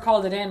whoever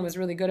called it in was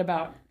really good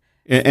about.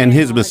 And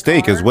his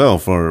mistake as well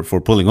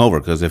for pulling over,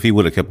 because if he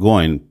would have kept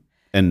going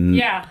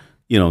and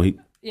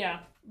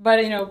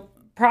but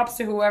props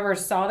to whoever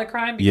saw the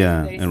crime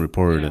because and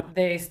reported it.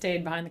 They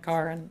stayed behind the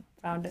car and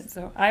found it.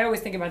 So I always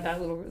think about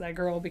that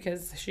girl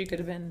because she could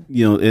have been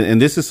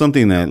and this is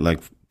something that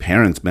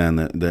parents, man,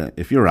 that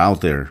if you're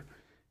out there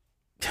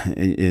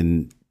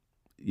and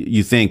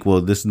you think,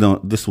 well, this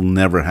will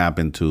never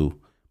happen to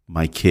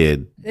my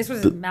kid. This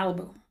was in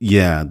Malibu.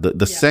 Yeah,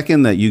 the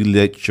second that you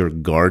let your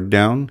guard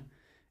down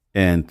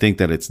and think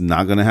that it's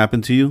not going to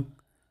happen to you,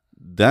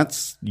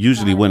 that's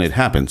usually when it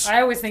happens.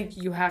 I always think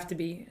you have to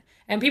be,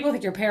 and people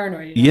think you're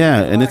paranoid.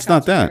 And it's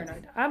not that.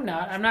 Paranoid. I'm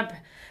not.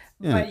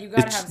 Yeah. But you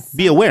got to have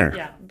be aware.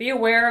 Yeah, be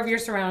aware of your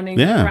surroundings.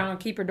 Yeah. Around,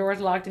 keep your doors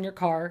locked in your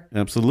car.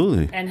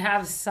 Absolutely. And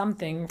have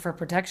something for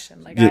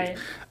protection.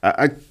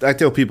 I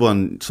tell people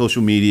on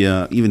social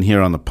media, even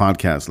here on the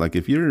podcast,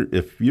 if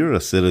you're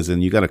a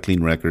citizen, you got a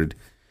clean record,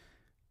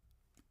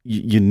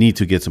 you need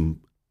to get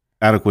some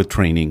adequate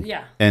training.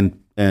 Yeah.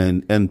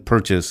 And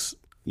purchase,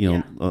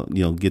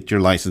 get your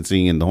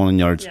licensing and the whole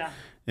yards. Yeah.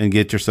 And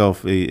get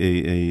yourself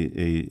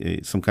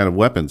a some kind of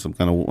weapon, some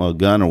kind of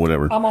gun or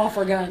whatever. I'm all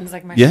for guns,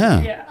 like my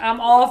yeah.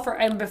 I'm all for.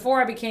 And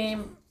before I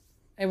became,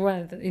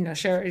 the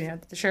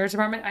sheriff's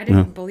department, I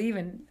didn't believe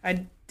in.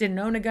 I didn't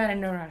own a gun. I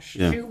didn't know how to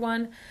shoot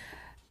one.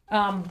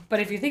 But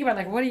if you think about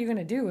like, what are you going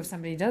to do if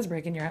somebody does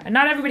break in your house? And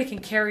not everybody can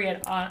carry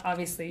it on,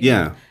 obviously.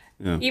 Yeah.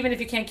 Even if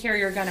you can't carry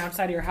your gun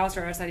outside of your house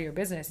or outside of your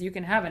business, you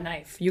can have a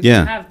knife. You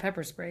can have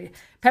pepper spray.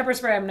 Pepper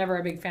spray, I'm never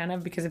a big fan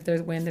of because if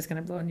there's wind, it's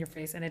going to blow in your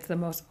face, and it's the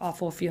most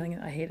awful feeling.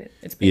 I hate it.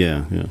 It's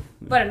painful. Yeah.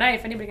 But a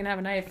knife, anybody can have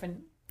a knife,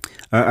 and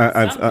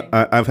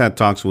I've had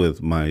talks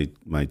with my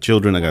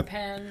children. I got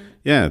pen.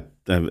 Yeah,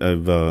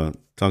 I've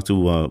talked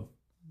to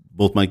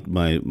both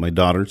my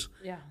daughters.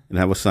 Yeah. And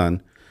have a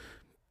son,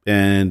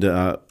 and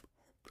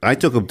I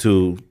took them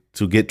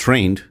to get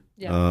trained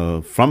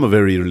from a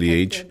very early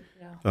age. Good.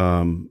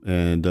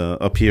 And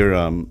up here,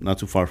 not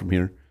too far from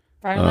here.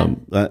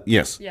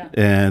 Yes. Yeah.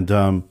 And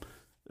I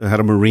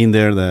had a Marine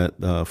there, that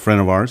a friend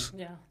of ours,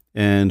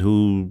 and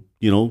who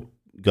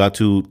got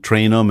to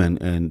train them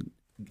and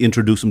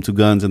introduce them to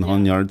guns in the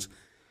hunting yards,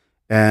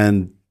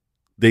 and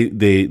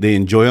they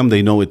enjoy them.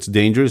 They know it's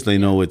dangerous. They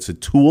know it's a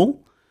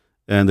tool,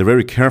 and they're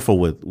very careful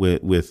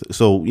with.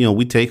 So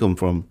we take them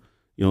from.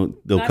 They'll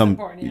That's come.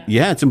 Important,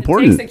 it's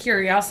important. It takes the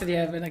curiosity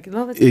of it, like,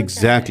 let's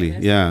exactly,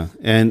 yeah,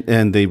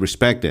 and they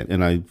respect it.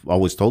 And I've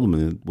always told them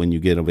that when you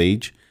get of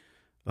age,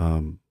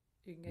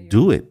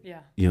 do it.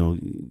 Yeah.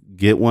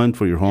 Get one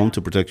for your home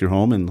to protect your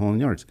home and home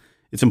yards.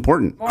 It's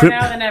important. More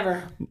now than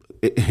ever.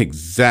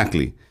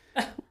 Exactly.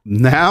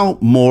 Now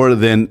more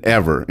than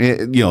ever.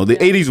 The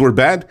 80s were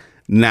bad.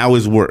 Now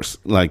is worse.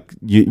 Like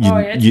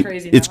it's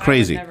crazy. It's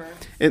crazy.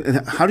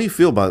 And how do you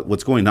feel about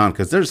what's going on?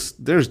 Because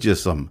there's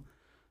just some.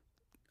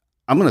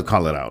 I'm going to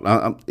call it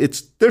out.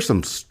 There's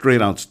some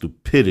straight out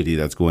stupidity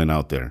that's going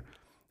out there.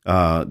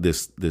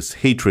 This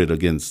hatred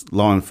against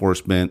law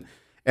enforcement,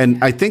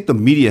 and I think the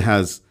media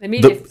has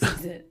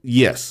feeds it.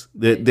 Yes,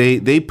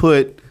 they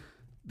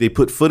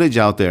put footage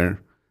out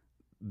there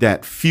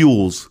that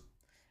fuels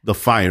the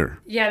fire.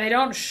 Yeah, they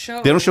don't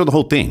show. They don't show the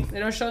whole thing. They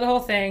don't show the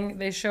whole thing.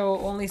 They show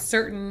only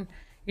certain.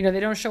 They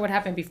don't show what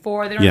happened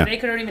before. They don't. They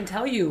couldn't even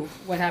tell you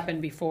what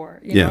happened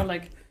before. You know,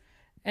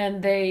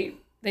 and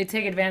they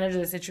take advantage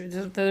of the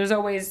situation. There's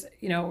always,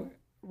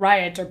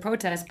 riots or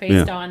protests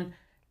based on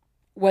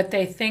what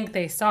they think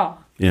they saw.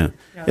 Yeah.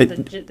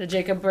 The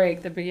Jacob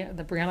Brake, the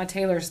Breonna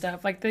Taylor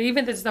stuff. Like,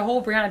 the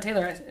whole Breonna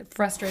Taylor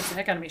frustrates the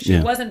heck out of me. She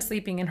wasn't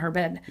sleeping in her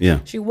bed. Yeah.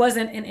 She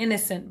wasn't an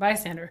innocent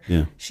bystander.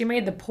 Yeah. She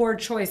made the poor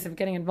choice of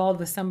getting involved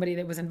with somebody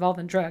that was involved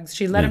in drugs.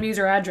 She let him use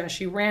her address.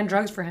 She ran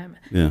drugs for him.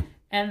 Yeah.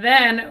 And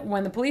then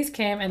when the police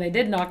came and they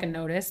did knock and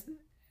notice,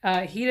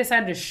 he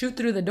decided to shoot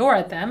through the door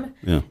at them.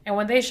 Yeah. And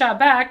when they shot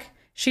back,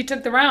 she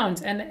took the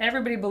rounds, and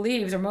everybody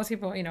believes, or most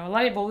people, a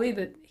lot of people believe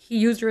that he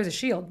used her as a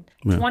shield.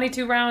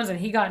 22 rounds, and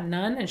he got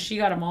none, and she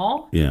got them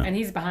all. Yeah. And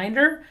he's behind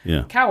her.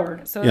 Yeah.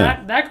 Coward. So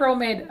that girl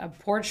made a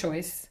poor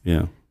choice.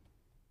 Yeah.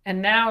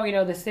 And now,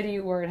 the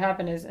city where it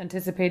happened is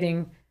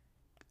anticipating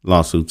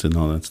lawsuits and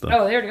all that stuff.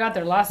 Oh, they already got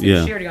their lawsuits.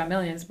 Yeah. She already got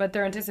millions, but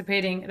they're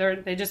anticipating.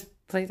 They just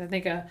placed, I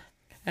think, an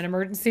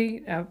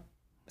emergency,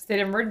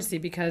 state of emergency,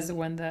 because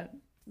when the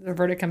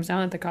verdict comes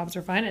down that the cops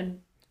are fine, and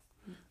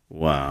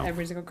wow,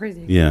 everybody's gonna go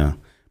crazy. Yeah,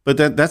 but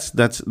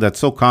that's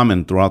so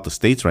common throughout the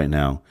states right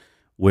now,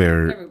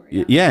 where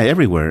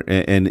everywhere,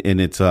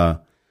 and it's and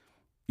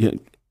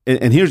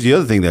here's the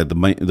other thing that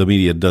the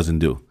media doesn't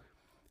do.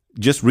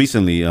 Just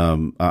recently, I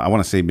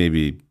want to say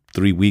maybe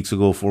 4 weeks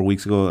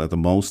ago at the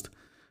most,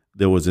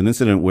 there was an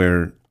incident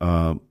where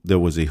there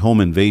was a home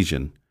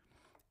invasion,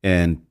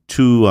 and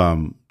two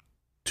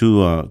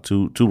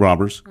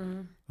robbers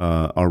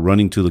are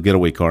running to the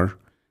getaway car,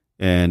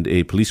 and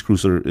a police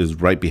cruiser is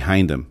right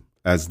behind them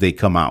as they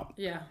come out.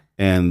 Yeah.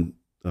 And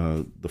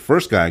the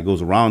first guy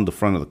goes around the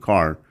front of the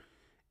car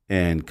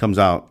and comes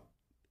out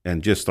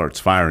and just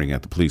starts firing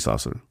at the police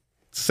officer.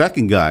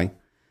 Second guy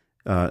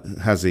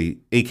has a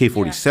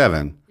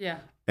AK-47. Yeah.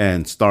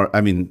 And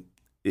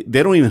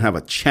they don't even have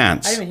a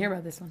chance. I didn't even hear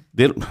about this one.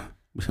 They don't,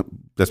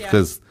 that's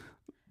because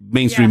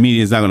mainstream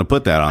media is not going to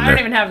put that on there. I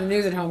don't even have the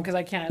news at home because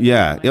I can't.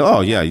 Yeah.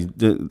 Oh,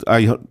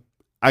 yeah.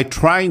 I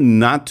try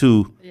not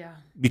to. Yeah.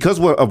 Because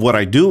of what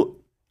I do.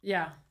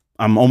 Yeah.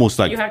 I'm almost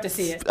like, you have to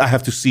see it. I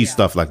have to see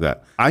stuff like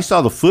that. I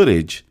saw the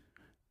footage,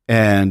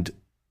 and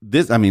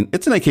it's an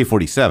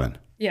AK-47.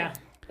 Yeah,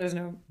 there's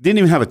no. Didn't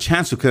even have a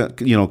chance to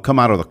come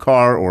out of the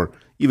car or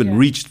even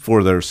reach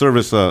for their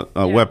service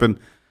weapon,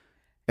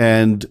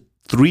 and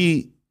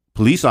 3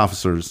 police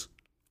officers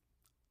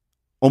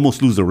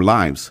almost lose their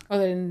lives. Oh,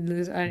 they didn't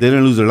lose. They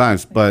didn't lose their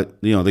lives,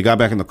 but they got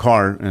back in the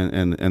car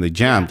and they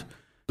jammed. Yeah.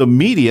 The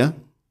media.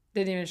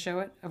 Didn't even show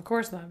it. Of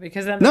course not,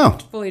 because then they're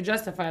fully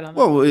justified on that.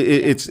 Well,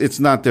 it's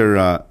not their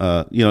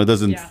it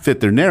doesn't fit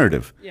their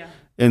narrative. Yeah.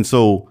 And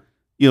so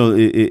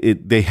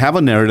they have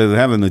a narrative, they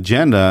have an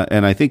agenda,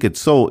 and I think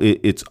it's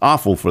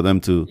awful for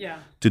them to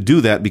do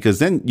that, because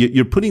then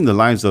you're putting the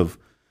lives of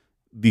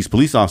these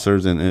police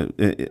officers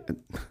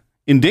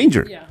in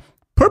danger. Yeah.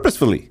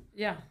 Purposefully.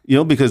 Yeah.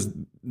 Because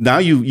now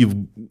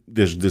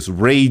there's this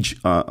rage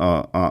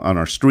on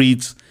our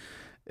streets,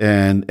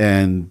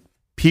 and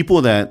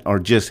people that are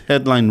just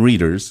headline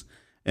readers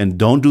and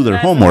don't do their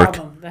homework.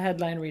 The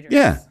headline readers.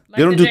 Yeah. Like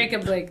they don't do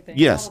Jacob Blake thing.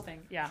 Yes. The whole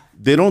thing. Yeah.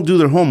 They don't do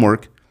their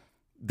homework.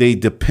 they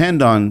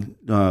depend on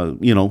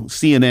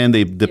CNN.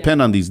 They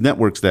depend on these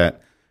networks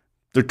that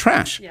they're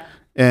trash. Yeah.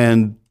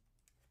 And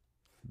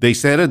they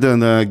said it,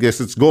 then I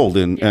guess it's gold,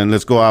 and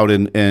let's go out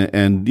and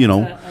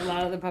A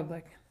lot of the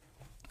public.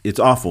 it's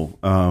awful.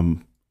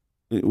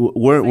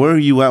 Where are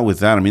you at with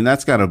that? I mean,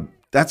 that's gotta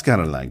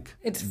like,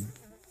 it's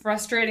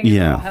frustrating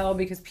as all hell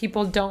because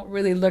people don't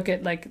really look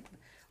at like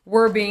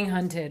we're being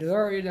hunted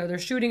or they're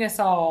shooting us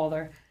all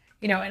or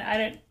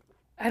and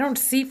I don't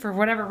see, for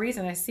whatever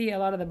reason, I see a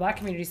lot of the black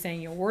community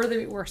saying,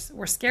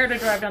 we're scared to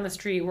drive down the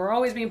street. We're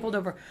always being pulled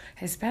over.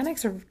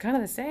 Hispanics are kind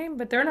of the same,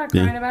 but they're not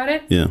crying about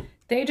it. Yeah.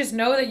 They just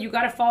know that you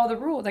got to follow the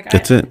rules. Like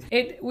That's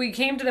it. We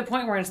came to the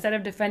point where instead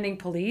of defending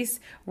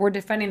police, we're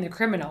defending the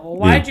criminal. Well,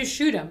 why'd you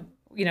shoot him?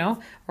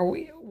 Or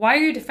why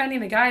are you defending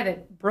the guy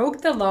that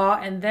broke the law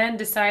and then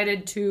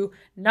decided to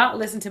not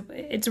listen to?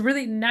 It's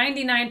really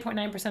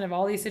 99.9% of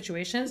all these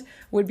situations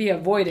would be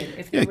avoided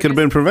if it could have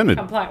been prevented.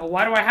 Comply. Well,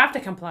 why do I have to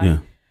comply? Yeah.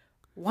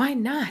 Why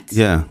not?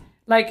 Yeah.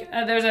 Like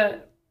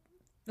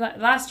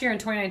last year in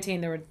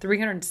 2019, there were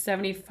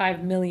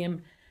 375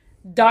 million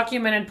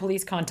documented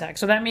police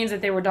contacts. So that means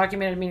that they were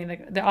documented,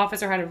 meaning the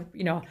officer had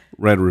to,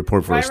 write a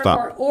report for a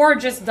stop. Or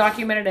just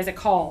documented as a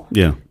call.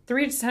 Yeah.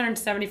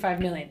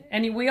 375 million.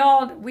 And we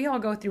all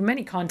go through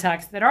many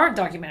contacts that aren't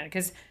documented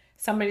because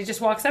somebody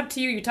just walks up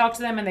to you, you talk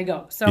to them, and they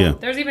go. So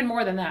there's even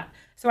more than that.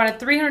 So out of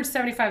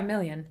 375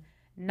 million,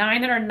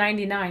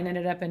 999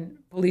 ended up in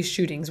police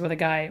shootings where the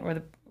guy or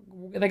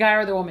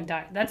the woman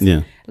died. That's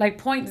like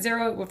from what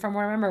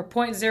I remember,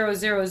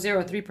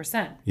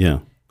 0.0003%. Yeah.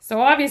 So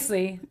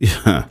obviously,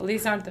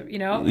 police aren't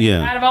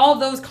out of all of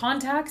those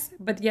contacts,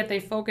 but yet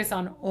they focus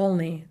on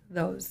only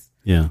those.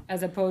 Yeah.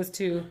 As opposed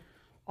to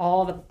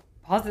all the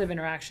positive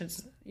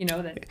interactions,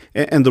 that.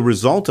 And the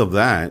result of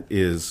that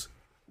is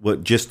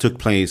what just took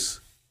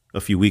place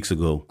a few weeks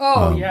ago.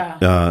 Oh,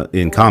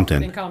 in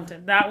Compton. In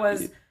Compton. That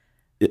was.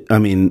 I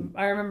mean,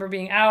 I remember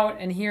being out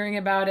and hearing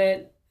about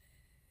it.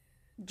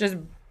 Just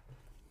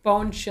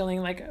bone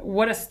chilling, like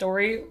what a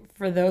story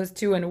for those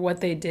two and what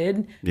they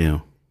did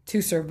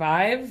to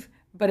survive.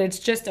 But it's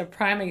just a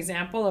prime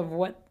example of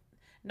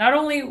not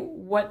only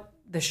what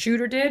the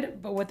shooter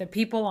did, but what the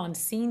people on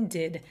scene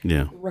did.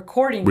 Yeah.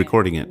 Recording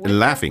it and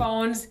laughing.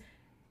 Phones,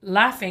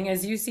 laughing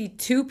as you see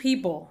two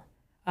people,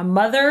 a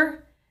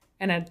mother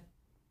and a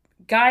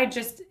guy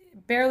just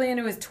barely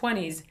into his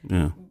 20s,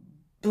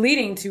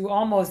 bleeding to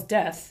almost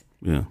death.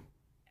 Yeah.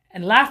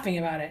 And laughing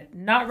about it,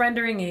 not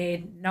rendering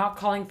aid, not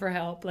calling for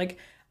help. Like,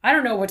 I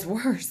don't know what's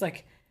worse.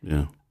 Like,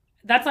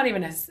 that's not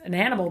even an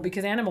animal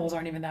because animals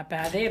aren't even that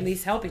bad. They at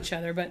least help each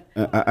other. But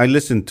I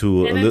listened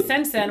to. And then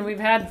since then, we've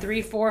had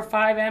 3, 4,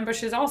 5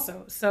 ambushes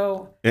also.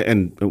 So.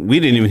 And we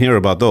didn't even hear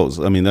about those.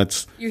 I mean,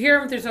 that's. You hear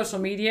them through social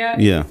media.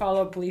 You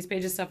follow police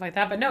pages, stuff like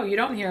that. But no, you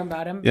don't hear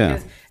about them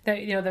because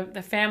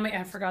the family.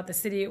 I forgot the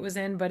city it was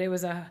in, but it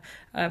was a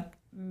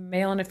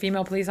male and a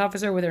female police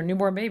officer with their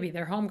newborn baby.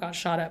 Their home got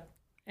shot up.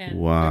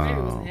 And their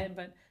baby wasn't hit,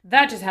 but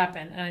that just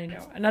happened. And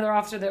another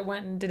officer that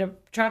went and did a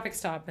traffic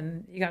stop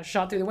and he got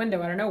shot through the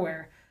window out of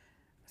nowhere.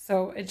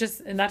 So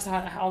and that's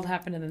how it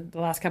happened in the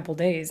last couple of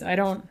days. I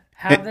don't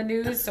have the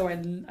news, so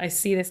I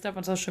see this stuff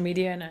on social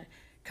media and I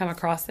come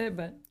across it.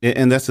 But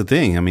and that's the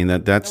thing. I mean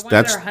that's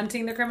that are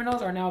hunting the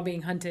criminals are now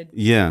being hunted.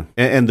 Yeah,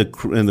 and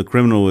the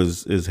criminal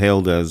is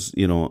hailed as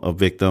a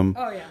victim.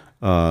 Oh yeah.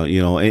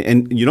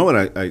 And you know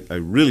what I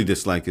really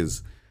dislike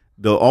is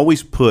they'll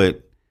always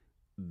put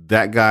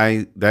that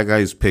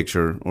guy's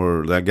picture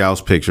or that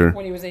gal's picture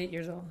when he was 8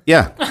 years old.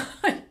 Yeah.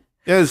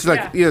 It's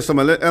like some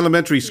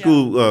elementary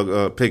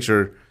school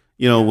picture,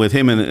 with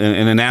him and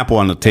an apple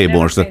on the table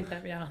or something.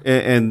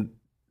 And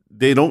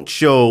they don't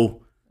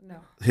show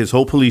his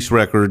whole police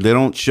record. They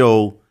don't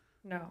show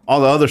all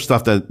the other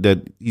stuff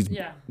that he's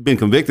been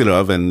convicted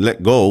of and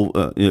let go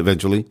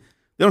eventually.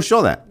 They don't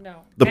show that.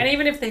 No. And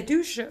even if they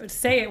do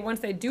say it, once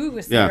they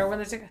do say it, or when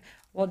they say,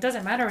 well, it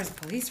doesn't matter his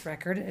police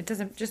record. It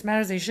just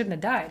matters he shouldn't have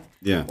died.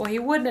 Yeah. Well, he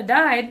wouldn't have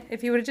died if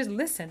he would have just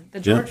listened.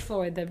 The George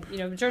Floyd,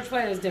 George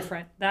Floyd is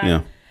different.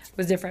 That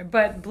was different.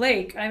 But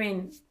Blake, I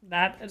mean,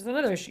 that is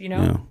another issue,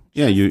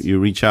 Yeah, you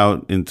reach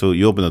out until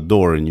you open the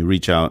door and you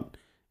reach out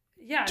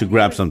to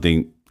grab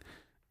something.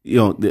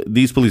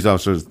 These police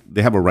officers,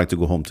 they have a right to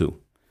go home too.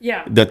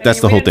 Yeah.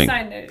 That's the whole thing.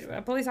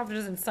 A police officer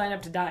doesn't sign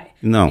up to die.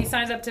 No. He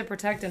signs up to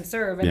protect and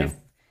serve. And if,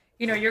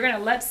 you're going to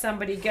let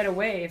somebody get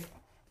away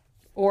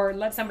or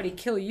let somebody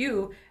kill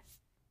you,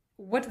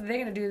 what are they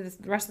going to do to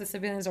the rest of the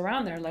civilians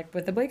around there? Like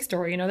with the Blake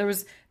story, there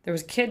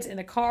was kids in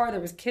the car, there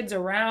was kids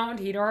around.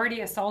 He'd already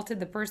assaulted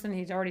the person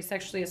he'd already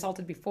sexually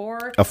assaulted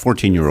before. A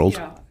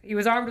 14-year-old. He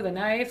was armed with a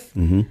knife.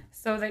 Mm-hmm.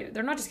 So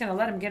they're not just going to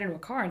let him get into a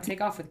car and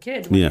take off with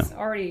kids when he's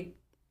already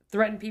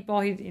threatened people.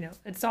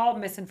 It's all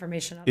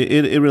misinformation.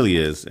 It really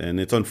is, and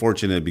it's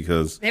unfortunate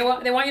because they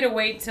want you to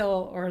wait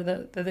till, or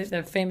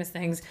the famous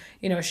things,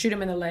 shoot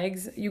him in the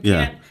legs. You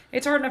can't.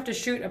 It's hard enough to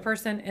shoot a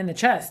person in the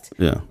chest.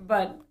 Yeah.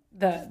 But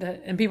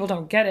and people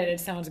don't get it. It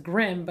sounds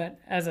grim, but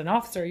as an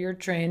officer, you're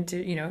trained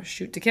to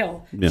shoot to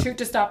kill, shoot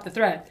to stop the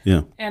threat.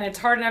 Yeah. And it's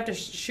hard enough to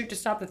shoot to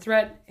stop the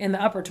threat in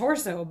the upper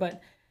torso,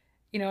 but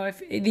if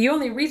the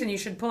only reason you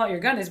should pull out your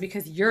gun is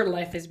because your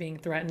life is being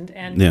threatened,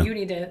 and Yeah. you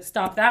need to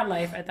stop that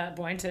life at that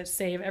point to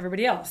save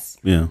everybody else.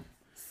 Yeah.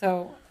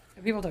 So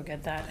people don't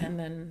get that, and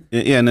then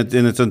Yeah, and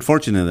it's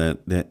unfortunate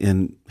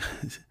that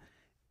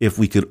if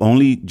we could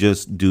only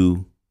just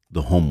do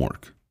the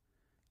homework,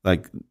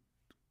 like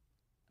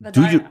I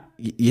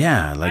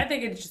like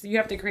think it's just, you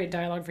have to create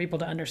dialogue for people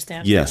to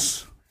understand.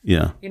 yes,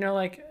 yeah,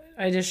 Like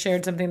I just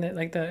shared something that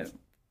like the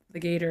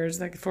Gators,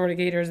 like the Florida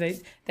Gators,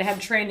 they have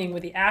training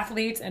with the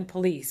athletes and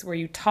police where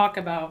you talk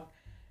about,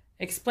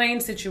 explain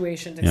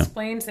situations,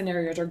 explain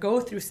scenarios, or go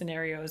through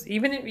scenarios.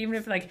 Even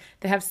if like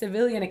they have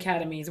civilian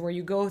academies where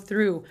you go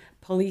through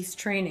police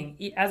training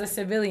as a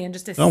civilian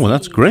just to see. Oh, well,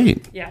 that's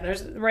great. Yeah,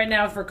 there's right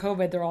now for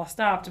COVID they're all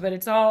stopped, but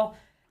it's all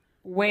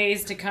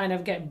ways to kind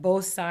of get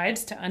both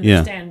sides to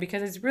understand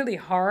because it's really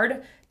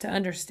hard to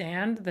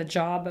understand the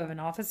job of an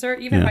officer.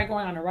 Even by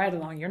going on a ride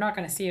along, you're not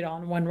going to see it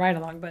on one ride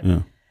along, but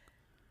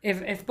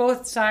if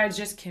both sides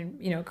just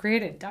can,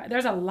 create it,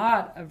 there's a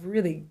lot of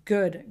really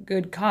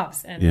good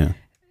cops, and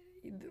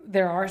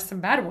there are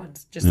some bad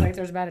ones. Just like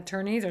there's bad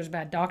attorneys, there's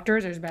bad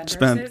doctors, there's bad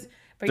nurses.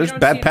 But there's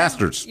bad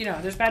pastors.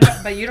 There's bad,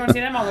 but you don't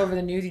see them all over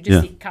the news. You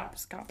just see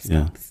cops.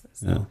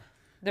 So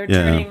they're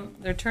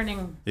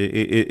turning.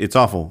 It's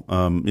awful.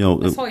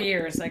 This whole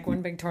year is like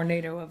one big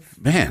tornado of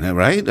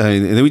right. And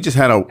then we just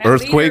had an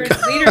earthquake.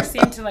 Leaders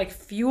seem to like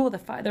fuel the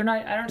fire. They're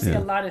not. I don't see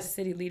a lot of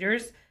city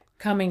leaders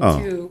coming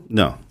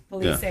to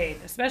police aid,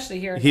 especially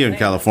here in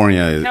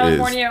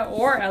California.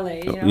 Or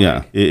LA.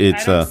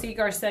 It's. I don't see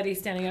Garcetti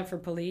standing up for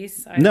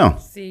police. I no.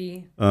 don't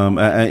see.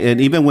 And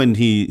even when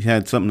he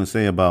had something to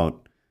say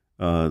about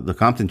the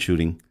Compton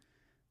shooting,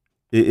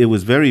 it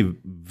was very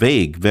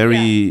vague,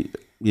 very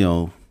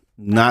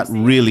not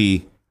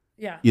really,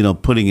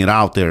 putting it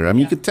out there. I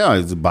mean, you could tell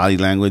it's the body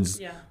language,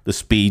 the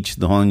speech,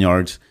 the whole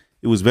yards.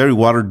 It was very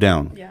watered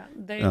down. Yeah,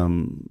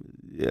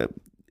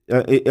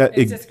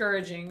 it's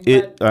discouraging.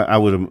 I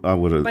would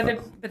have.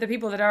 But the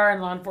people that are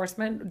in law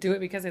enforcement do it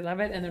because they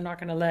love it, and they're not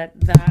going to let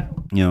that.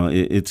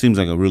 It seems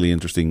like a really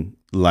interesting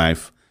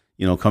life.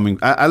 Coming.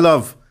 I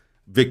love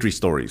victory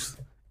stories,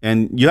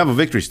 and you have a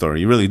victory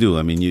story. You really do.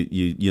 I mean,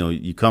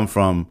 you come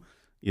from,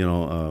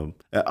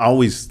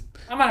 always.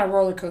 I'm on a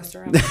roller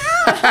coaster.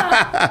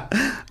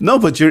 No,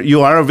 but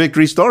you are a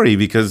victory story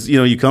because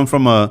you come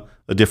from a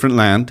different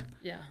land.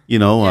 Yeah.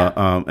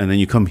 And then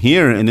you come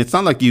here, and it's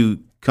not like you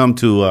come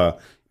to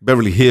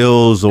Beverly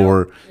Hills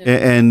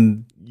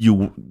and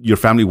your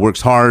family works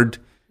hard,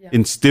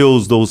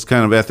 instills those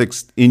kind of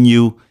ethics in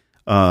you,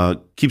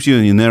 keeps you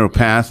in your narrow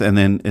path, and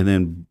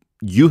then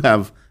you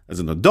have as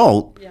an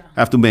adult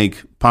have to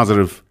make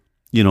positive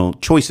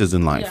choices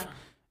in life. Yeah.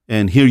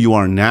 And here you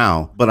are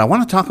now. But I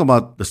want to talk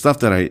about the stuff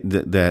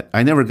that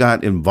I never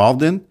got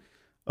involved in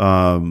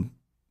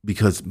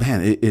because,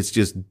 man, it's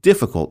just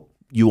difficult.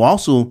 You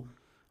also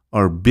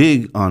are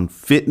big on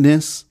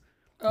fitness.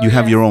 You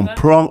have your own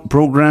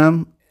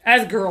program.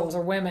 As girls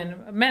or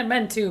women,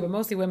 men too, but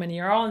mostly women,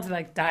 you're all into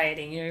like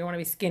dieting. You want to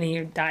be skinny,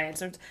 your diets.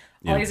 There's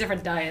all these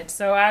different diets.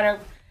 So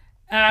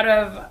out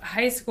of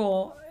high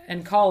school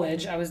and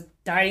college, I was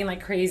dieting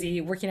like crazy,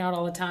 working out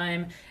all the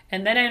time.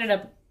 And then I ended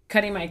up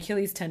cutting my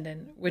Achilles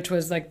tendon, which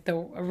was like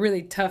a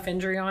really tough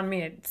injury on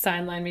me. It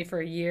sidelined me for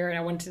a year, and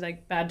I went to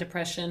like bad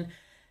depression.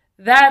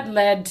 That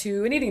led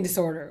to an eating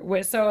disorder.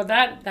 So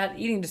that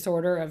eating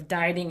disorder of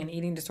dieting and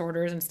eating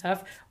disorders and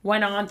stuff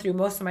went on through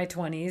most of my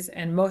 20s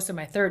and most of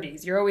my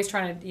 30s. You're always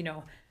trying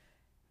to,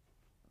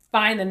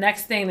 find the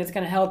next thing that's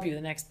going to help you,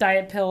 the next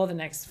diet pill, the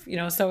next,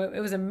 so it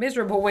was a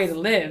miserable way to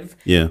live.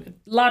 Yeah. A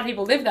lot of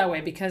people live that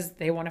way because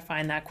they want to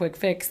find that quick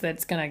fix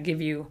that's going to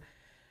give you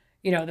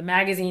the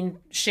magazine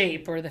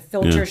shape or the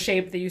filter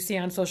shape that you see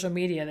on social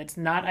media that's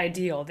not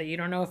ideal, that you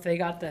don't know if they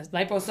got the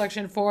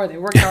liposuction for, they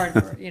worked hard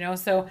for,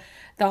 So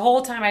the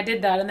whole time I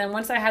did that. And then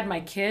once I had my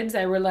kids,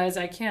 I realized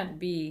I can't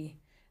be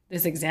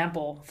this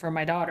example for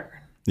my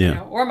daughter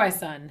or my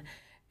son.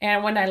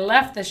 And when I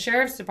left the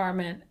sheriff's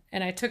department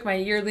and I took my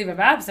year leave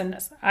of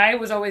absence, I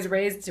was always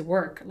raised to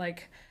work.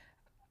 Like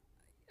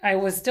I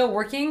was still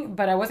working,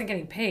 but I wasn't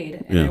getting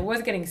paid. And I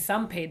was getting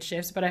some paid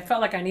shifts, but I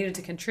felt like I needed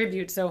to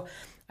contribute. So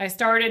I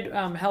started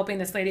helping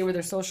this lady with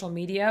her social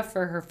media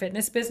for her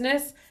fitness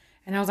business.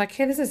 And I was like,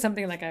 hey, this is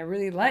something like I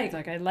really like.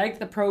 Like I liked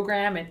the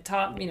program. It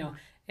taught,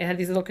 it had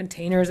these little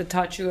containers that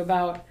taught you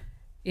about,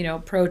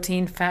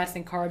 protein, fats,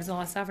 and carbs and all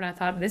that stuff. And I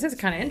thought, this is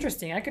kind of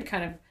interesting. I could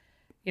kind of,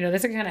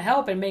 this would kind of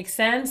help. It makes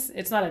sense.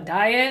 It's not a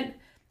diet.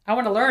 I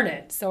want to learn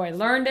it. So I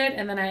learned it.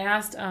 And then I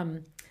asked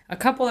a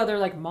couple other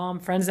like mom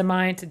friends of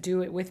mine to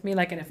do it with me,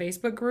 like in a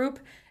Facebook group.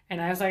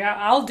 And I was like,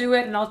 I'll do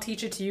it and I'll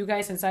teach it to you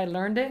guys since I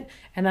learned it.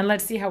 And then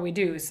let's see how we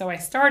do. So I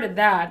started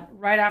that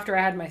right after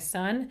I had my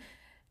son.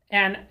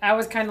 And I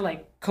was kind of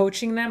like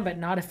coaching them, but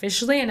not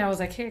officially. And I was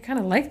like, hey, I kind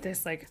of like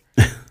this. Like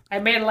I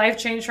made a life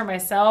change for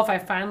myself. I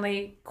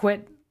finally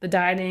quit the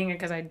dieting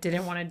because I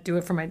didn't want to do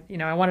it for my,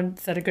 I wanted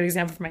to set a good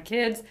example for my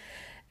kids.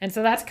 And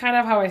so that's kind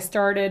of how I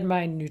started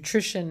my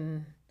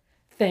nutrition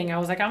thing. I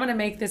was like, I'm going to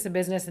make this a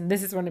business and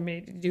this is what I'm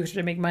going to do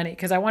to make money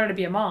because I wanted to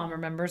be a mom,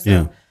 remember?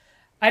 So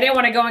I didn't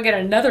want to go and get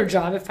another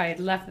job if I had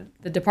left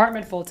the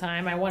department full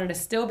time. I wanted to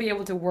still be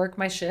able to work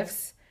my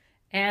shifts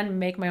and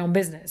make my own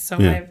business. So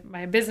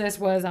my business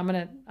was I'm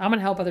gonna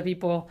help other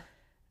people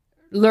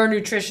learn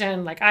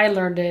nutrition like I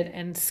learned it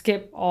and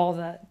skip all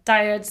the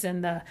diets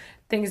and the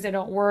things that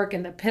don't work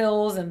and the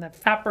pills and the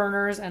fat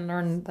burners and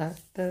learn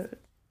the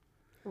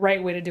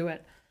right way to do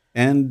it.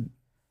 And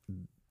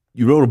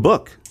you wrote a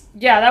book.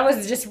 Yeah, that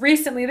was just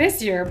recently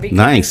this year because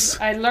Nice.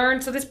 I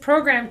learned. So this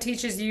program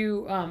teaches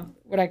you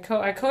what I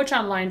coach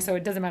online, so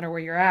it doesn't matter where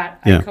you're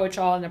at. Yeah. I coach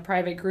all in a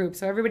private group,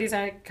 so everybody's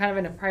kind of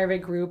in a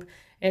private group.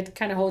 It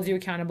kind of holds you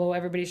accountable.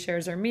 Everybody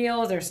shares their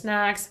meals, their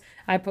snacks.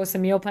 I post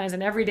some meal plans,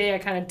 and every day I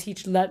kind of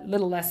teach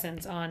little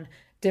lessons on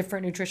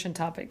different nutrition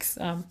topics.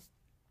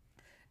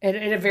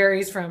 It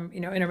varies from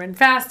intermittent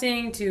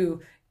fasting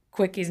to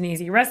quick and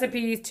easy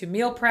recipes to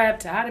meal prep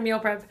to how to meal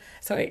prep.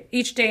 So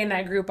each day in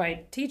that group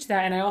I teach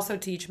that, and I also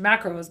teach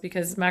macros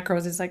because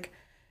macros is like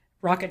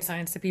rocket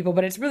science to people,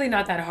 but it's really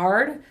not that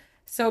hard.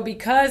 So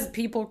because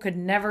people could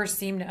never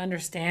seem to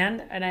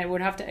understand and I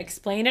would have to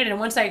explain it, and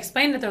once I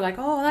explained it, they're like,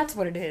 oh, that's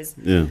what it is.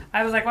 Yeah.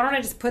 I was like, why don't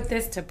I just put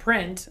this to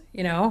print,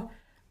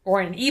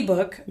 or an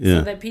ebook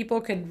so that people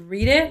could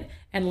read it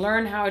and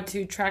learn how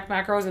to track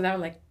macros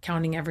without like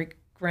counting every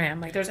gram.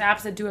 Like there's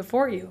apps that do it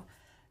for you.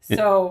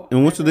 So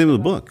And what's the name of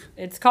the book?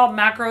 It's called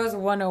Macros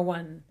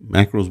 101.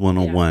 Macros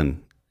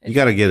 101. You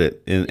got to get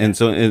it. And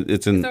so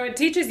it's in... So it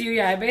teaches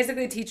you, it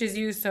basically teaches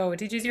you, it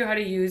teaches you how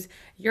to use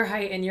your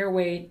height and your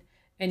weight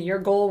and your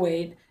goal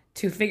weight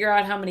to figure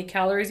out how many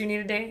calories you need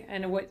a day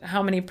and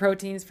how many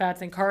proteins,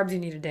 fats, and carbs you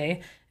need a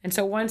day. And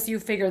so once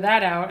you figure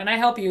that out, and I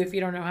help you if you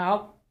don't know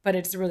how, but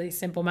it's really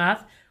simple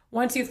math.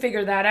 Once you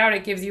figure that out,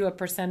 it gives you a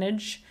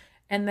percentage.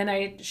 And then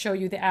I show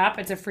you the app.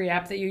 It's a free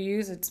app that you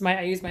use.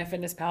 I use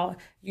MyFitnessPal.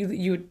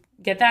 You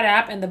get that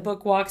app, and the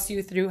book walks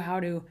you through how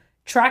to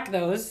track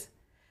those.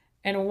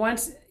 And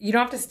once you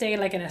don't have to stay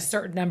like in a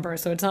certain number,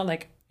 so it's not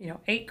like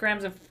 8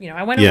 grams of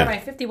I went over my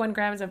 51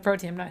 grams of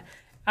protein.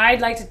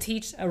 I'd like to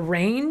teach a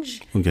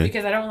range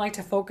because I don't like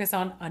to focus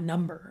on a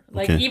number.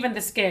 Like even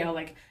the scale.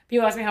 Like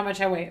people ask me how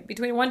much I weigh.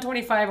 Between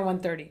 125 and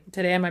 130.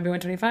 Today I might be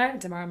 125.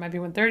 Tomorrow I might be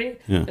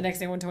 130. Yeah. The next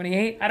day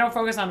 128. I don't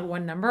focus on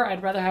one number.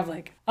 I'd rather have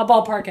like a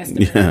ballpark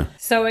estimate. Yeah.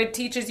 So it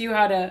teaches you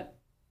how to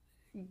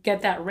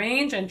get that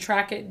range and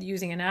track it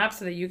using an app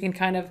so that you can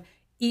kind of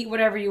eat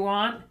whatever you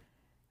want.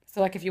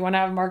 So like if you want to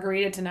have a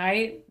margarita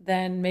tonight,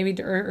 then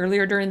maybe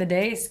earlier during the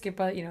day, skip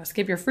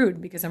your fruit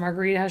because a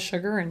margarita has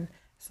sugar and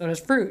so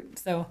does fruit.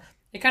 So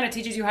it kind of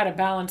teaches you how to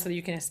balance so that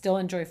you can still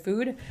enjoy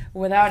food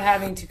without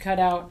having to cut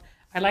out.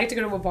 I like to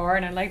go to a bar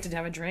and I like to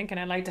have a drink and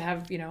I like to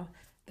have,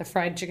 the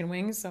fried chicken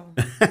wings. So,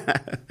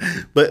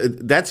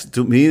 but that's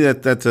to me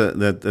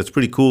that's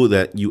pretty cool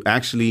that you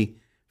actually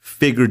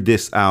figured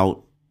this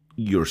out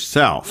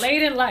yourself.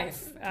 Late in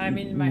life. I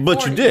mean, but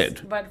 40s, you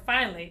did. But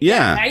finally.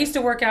 Yeah. I used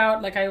to work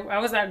out. Like I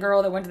was that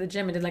girl that went to the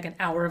gym and did like an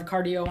hour of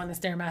cardio on the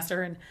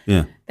Stairmaster and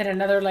then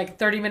another like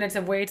 30 minutes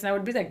of weights. And I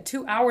would be like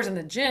 2 hours in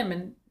the gym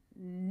and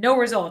no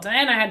results.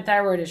 And I had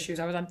thyroid issues.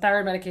 I was on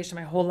thyroid medication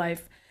my whole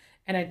life.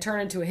 And I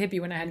turned into a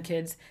hippie when I had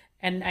kids.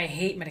 And I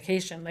hate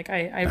medication. Like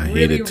I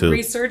really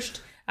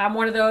researched. I'm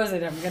one of those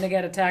that I'm going to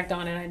get attacked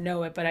on and I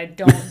know it, but I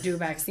don't do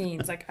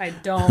vaccines. Like I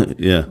don't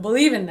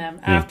believe in them.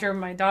 After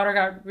my daughter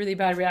got really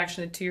bad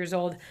reaction at 2 years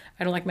old,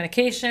 I don't like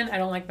medication. I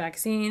don't like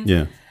vaccines.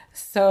 Yeah.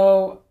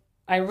 So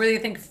I really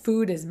think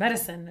food is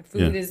medicine.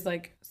 Food is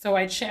like, so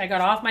I got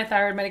off my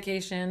thyroid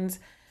medications.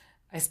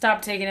 I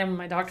stopped taking them.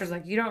 My doctor's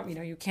like,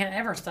 you can't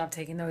ever stop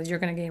taking those. You're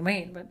going to gain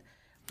weight. But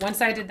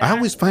once I did that. I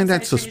always find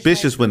that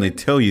suspicious when they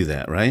tell you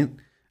that, right?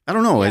 I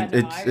don't know.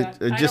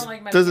 It just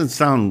doesn't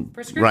sound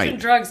Prescription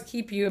drugs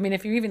keep you. I mean,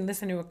 if you even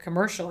listen to a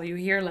commercial, you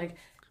hear like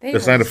the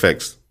side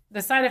effects.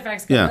 The side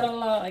effects go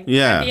at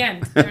the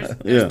end.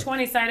 There's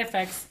 20 side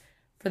effects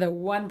for the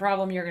one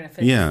problem you're going to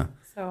fix. Yeah.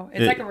 So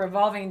it's like a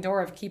revolving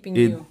door of keeping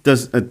you.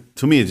 Does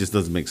to me it just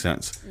doesn't make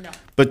sense. No.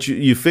 But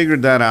you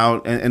figured that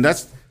out, and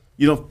that's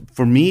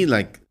for me,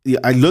 like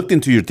I looked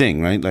into your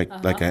thing, right? Like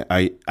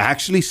I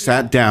actually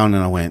sat down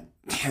and I went,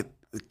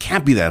 it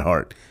can't be that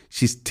hard.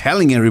 She's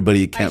telling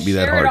everybody it can't be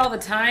that hard. I share it all the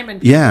time, and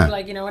people are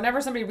like,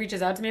 whenever somebody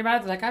reaches out to me about it,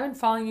 they're like, I've been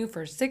following you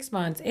for 6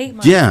 months, 8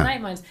 months,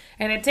 9 months,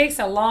 and it takes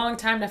a long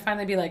time to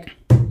finally be like,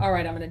 all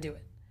right, I'm going to do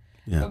it.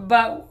 Yeah.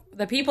 But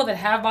the people that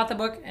have bought the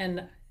book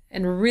and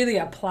really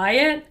apply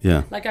it,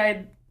 like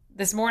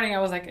this morning I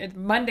was like,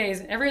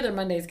 Mondays, every other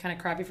Monday is kind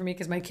of crappy for me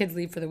because my kids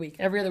leave for the week.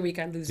 Every other week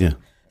I lose them.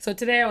 So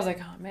today I was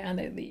like, oh man,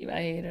 they leave.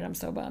 I hate it. I'm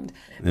so bummed.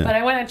 Yeah. But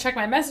I went and checked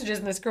my messages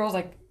and this girl's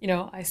like,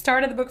 I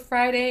started the book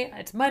Friday.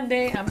 It's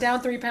Monday. I'm down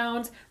 3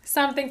 pounds.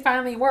 Something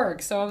finally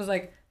works. So I was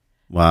like,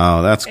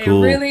 wow, that's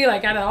cool. Really,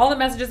 like out of all the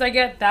messages I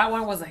get, that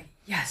one was like,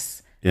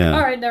 yes. Yeah.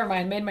 All right, never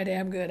mind. Made my day.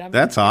 I'm good.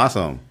 That's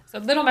awesome. So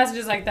little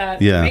messages like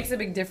that makes a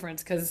big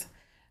difference because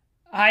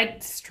I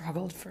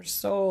struggled for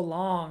so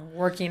long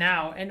working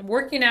out. And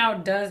working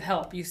out does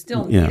help. You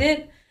still need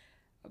it.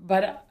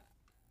 But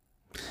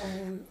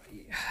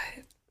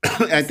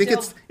I think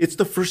it's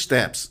the first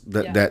steps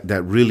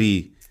that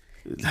really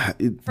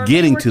For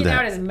getting me, to working that.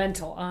 out is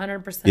mental,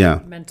 100%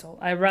 Yeah. mental.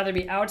 I'd rather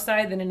be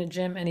outside than in a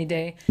gym any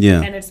day.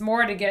 Yeah. And it's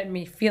more to get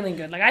me feeling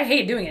good. Like, I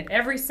hate doing it.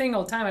 Every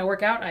single time I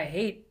work out, I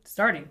hate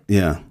starting.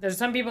 Yeah. There's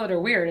some people that are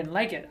weird and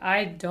like it.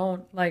 I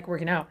don't like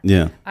working out.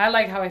 Yeah. I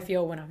like how I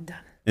feel when I'm done.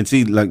 And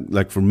see,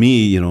 like for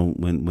me, you know,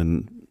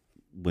 when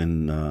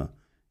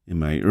in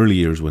my early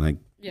years when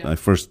I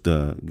first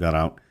got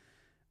out,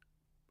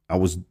 I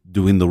was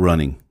doing the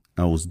running.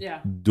 I was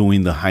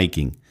doing the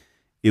hiking.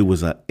 It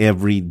was a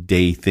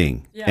everyday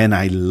thing, and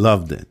I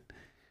loved it.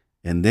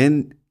 And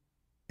then,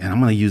 and I'm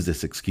going to use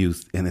this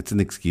excuse, and it's an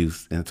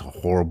excuse, and it's a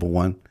horrible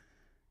one,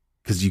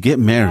 because you get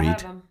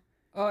married.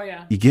 Oh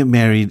yeah. You get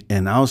married,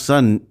 and all of a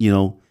sudden, you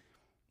know,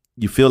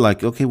 you feel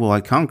like, okay, well, I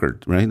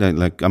conquered, right?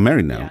 Like I'm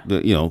married now.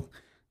 You know,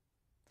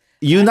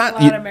 you're That's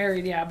not. A lot of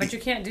married, but you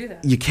can't do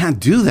that. You can't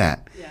do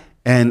that. Yeah.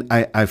 And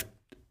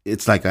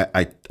it's like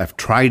I've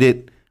tried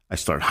it. I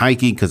start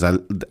hiking because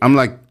I'm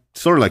like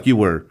sort of like you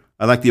were.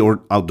 I like the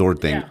outdoor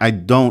thing.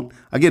 Yeah.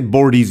 I get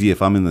bored easy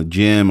if I'm in the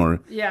gym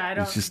or I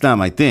don't. It's just not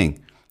my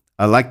thing.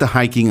 I like the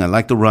hiking. I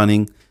like the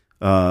running,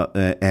 but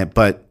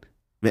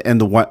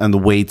the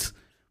weights.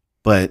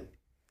 But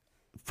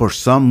for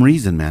some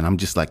reason, man, I'm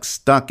just like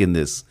stuck in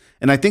this.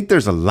 And I think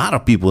there's a lot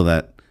of people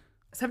that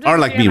Sometimes are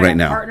like me right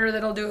now. Partner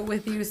that'll do it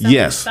with you.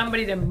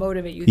 Somebody to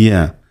motivate you.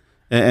 Yeah.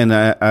 And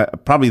I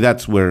probably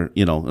that's where,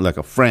 you know, like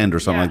a friend or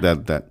something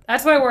like that.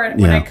 That's why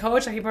when I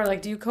coach, people are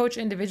like, do you coach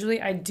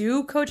individually? I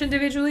do coach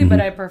individually,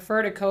 but I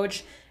prefer to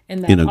coach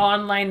in that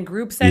online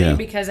group setting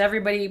because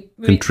everybody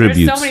contributes.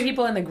 There's so many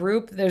people in the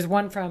group. There's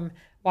one from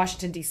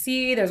Washington,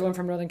 D.C. There's one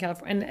from Northern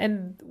California.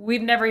 And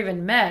we've never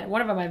even met.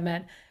 One of them I've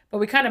met. But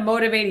we kind of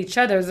motivate each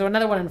other. There's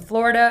another one in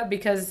Florida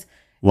because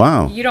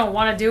you don't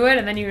want to do it.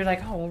 And then you're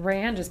like, oh, well,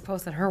 Rayanne just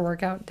posted her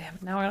workout. Damn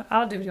it, now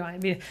I'll do it.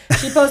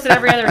 She posted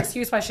every other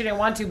excuse why she didn't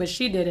want to, but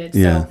she did it.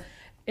 So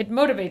it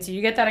motivates you.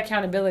 You get that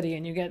accountability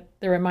and you get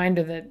the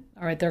reminder that,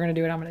 all right, they're going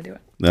to do it. I'm going to do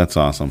it. That's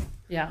awesome.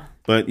 Yeah.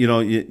 But, you know,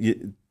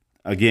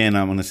 again,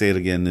 I'm going to say it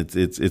again.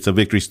 It's a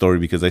victory story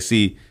because I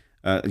see,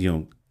 you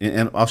know,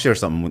 and I'll share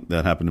something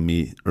that happened to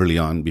me early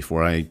on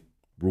before I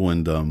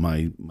ruined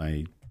my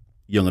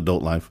young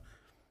adult life,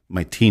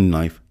 my teen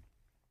life.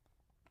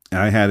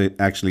 I had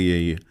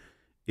actually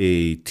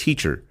a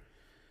teacher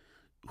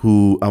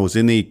who I was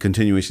in a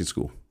continuation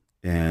school,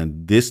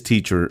 and this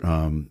teacher,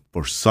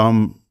 for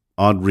some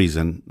odd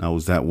reason, I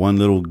was that one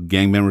little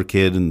gang member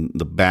kid in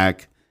the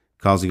back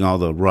causing all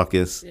the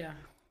ruckus. Yeah.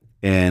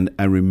 And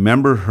I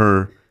remember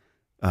her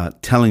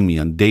telling me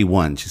on day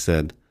one, she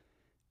said,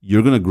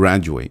 "You're going to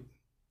graduate.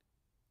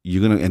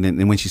 You're gonna,"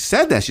 and when she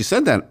said that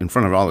in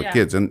front of all the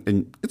kids,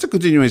 and it's a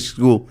continuation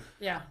school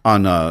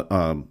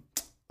on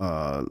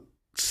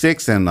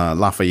 6th and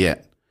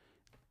Lafayette.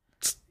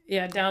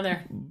 Yeah, down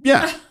there.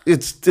 Yeah,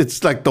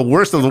 it's like the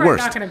worst of the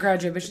worst. Not going to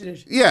graduate, but she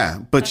did. Yeah,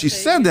 but she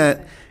said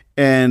that,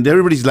 and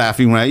everybody's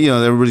laughing, right? You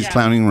know, everybody's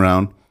clowning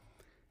around,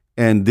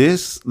 and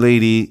this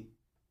lady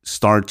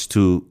starts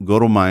to go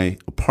to my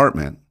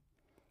apartment.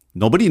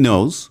 Nobody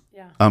knows.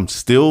 Yeah. I'm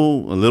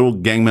still a little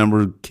gang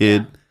member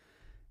kid,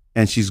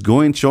 and she's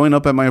showing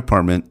up at my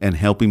apartment and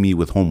helping me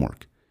with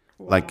homework.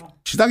 Wow. Like,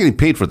 she's not getting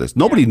paid for this.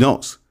 Nobody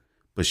knows.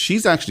 But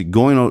she's actually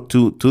going out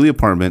to the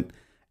apartment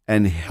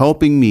and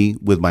helping me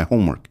with my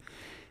homework.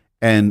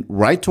 And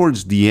right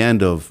towards the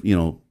end of, you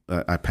know,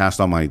 I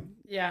passed all my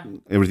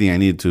everything I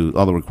needed to,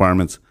 all the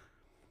requirements.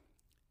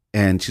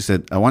 And she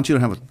said, "I want you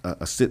to have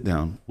a sit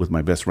down with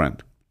my best friend."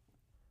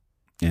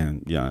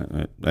 And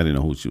I didn't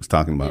know who she was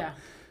talking about. Yeah.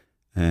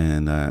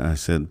 And I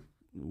said,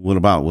 "What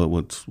about?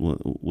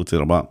 What's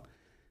it about?"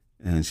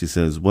 And she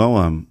says,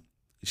 "Well,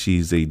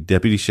 she's a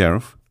deputy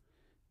sheriff.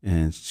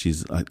 And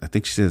I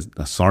think she says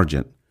a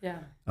sergeant." Yeah.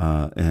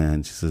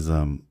 And she says,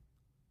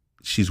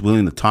 she's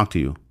willing to talk to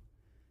you.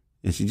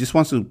 And she just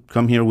wants to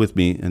come here with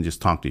me and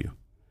just talk to you.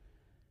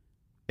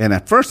 And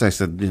at first I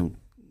said, you know,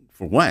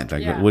 for what?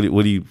 Like,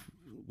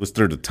 what's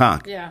there to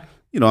talk? Yeah.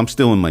 You know, I'm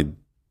still in my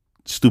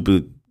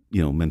stupid,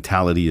 you know,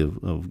 mentality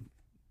of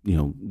you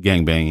know,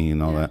 gangbanging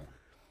and all that.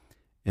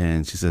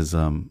 And she says,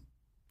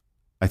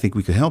 "I think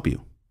we could help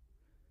you.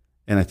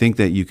 And I think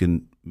that you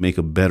can make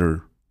a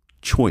better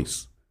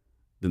choice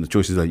than the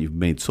choices that you've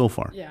made so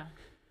far." Yeah.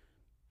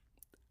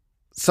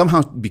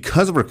 Somehow,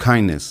 because of her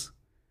kindness,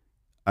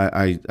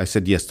 I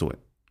said yes to it.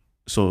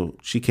 So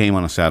she came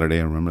on a Saturday.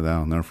 I remember that.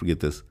 I'll never forget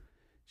this.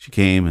 She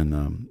came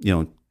and, you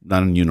know,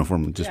 not in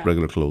uniform, just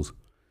regular clothes.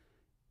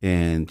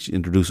 And she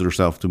introduced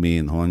herself to me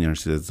and the whole year.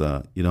 She says,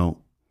 "You know,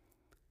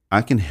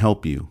 I can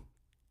help you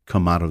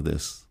come out of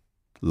this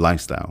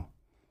lifestyle.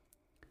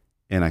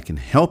 And I can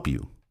help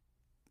you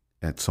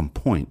at some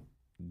point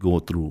go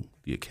through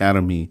the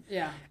academy."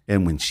 Yeah.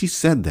 And when she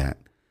said that,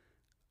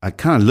 I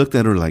kind of looked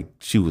at her like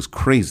she was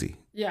crazy.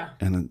 Yeah.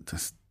 And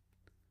just,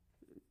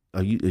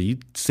 are you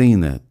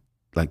saying that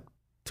like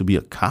to be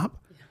a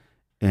cop?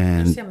 Yeah.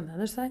 And you see him on the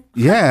other side?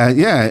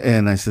 Yeah.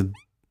 And I said,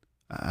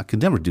 "I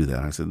could never do that."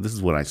 I said, "This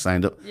is what I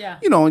signed up." Yeah.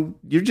 You know,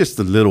 you're just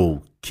a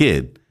little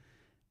kid.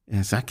 And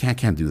I said, I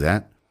can't do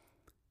that.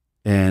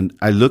 And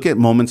I look at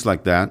moments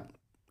like that,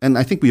 and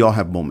I think we all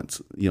have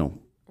moments, you know,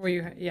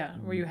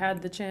 where you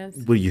had the chance.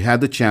 Where you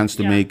had the chance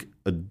to make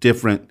a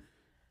different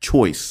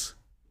choice,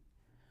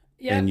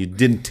 and you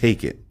didn't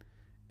take it.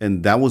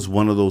 And that was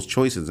one of those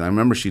choices. I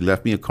remember she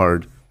left me a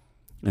card,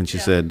 and she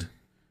said,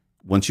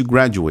 once you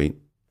graduate,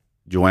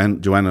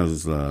 Joanna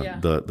was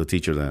the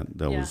teacher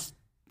that was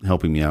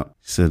helping me out.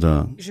 She said,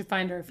 you should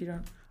find her if you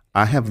don't.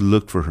 I have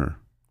looked for her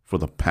for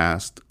the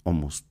past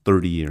almost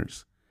 30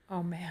 years.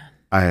 Oh, man.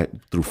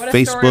 Through what a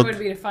Facebook. story would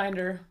be to find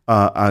her.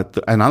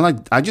 And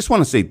I just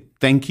want to say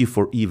thank you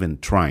for even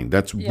trying.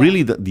 That's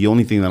really the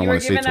only thing that I want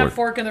to say to her. You were given that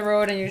fork in the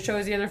road, and you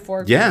chose the other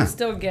fork. Yeah. You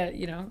still get,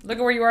 look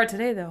at where you are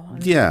today, though.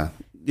 Honestly.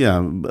 Yeah.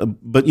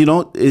 But,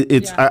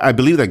 it's I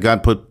believe that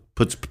God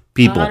puts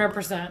people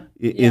 100%.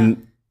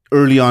 in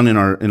early on in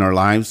our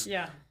lives.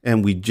 Yeah.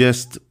 And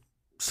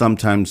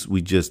sometimes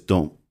we just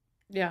don't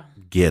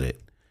get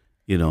it,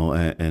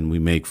 and we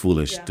make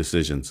foolish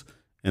decisions.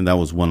 And that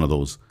was one of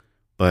those.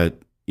 But,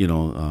 I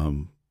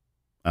don't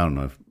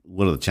know.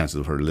 What are the chances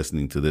of her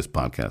listening to this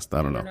podcast?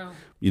 I don't know.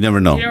 You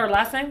never know. Do you know her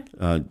last name?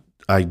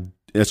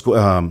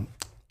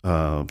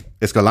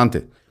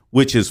 Escalante,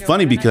 which is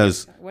funny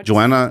because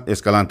Joanna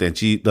Escalante, and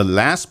the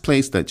last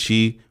place that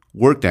she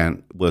worked at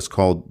was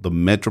called the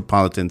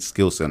Metropolitan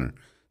Skill Center.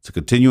 It's a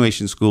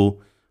continuation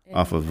school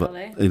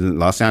in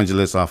Los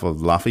Angeles, off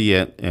of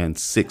Lafayette and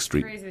 6th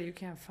Street. Crazy that you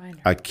can't find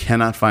her. I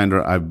cannot find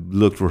her. I've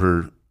looked for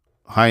her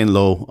high and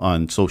low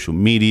on social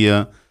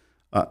media.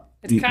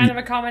 It's kind of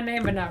a common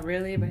name, but not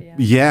really. But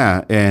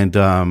yeah, and too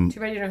bad you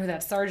don't know who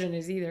that sergeant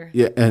is either.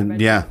 Yeah, and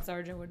that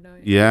sergeant would know.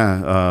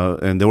 Yeah,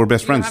 and they were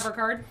best friends. Do you have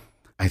her card?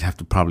 I'd have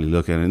to probably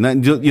look at it. And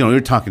then,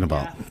 you're talking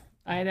about. Yeah,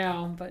 I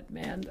know, but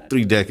man,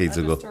 3 decades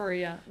ago. Story,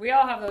 yeah. We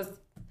all have those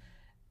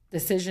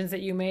decisions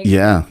that you make.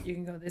 Yeah, you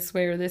can go this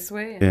way or this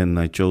way. And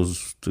I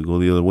chose to go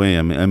the other way.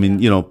 I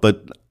mean,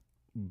 but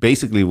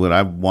basically, what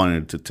I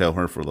wanted to tell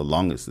her for the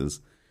longest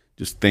is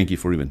just thank you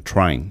for even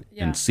trying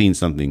and seeing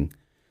something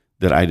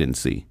that I didn't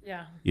see.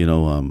 Yeah.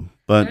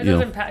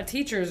 But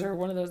teachers are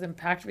one of those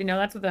impact.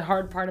 That's what the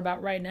hard part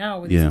about right now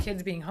with these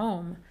kids being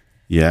home.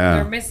 Yeah.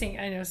 They're missing.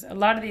 I know a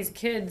lot of these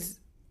kids,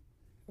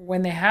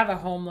 when they have a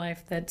home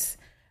life that's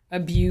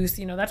abuse,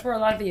 that's where a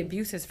lot of the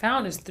abuse is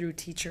found, is through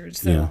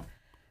teachers. So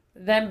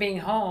them being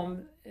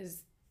home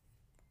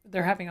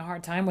they're having a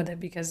hard time with it,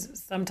 because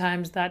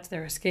sometimes that's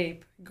their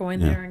escape, going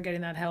there and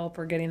getting that help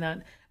or getting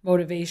that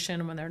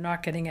motivation when they're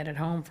not getting it at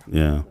home from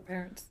the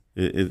parents.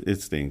 It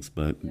stinks,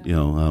 but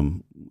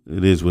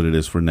it is what it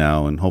is for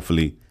now, and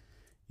hopefully,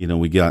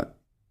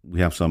 we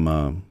have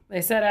some.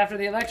 They said after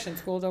the election,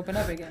 schools open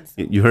up again. So.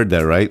 You heard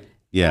that, right?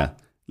 Yeah,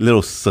 a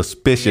little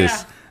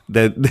suspicious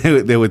that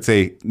they would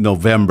say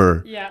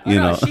November.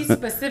 Yeah, she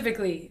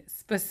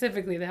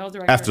specifically the health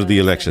director after the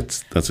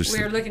elections. That's what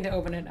we are looking to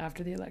open it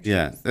after the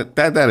elections. Yeah,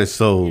 that is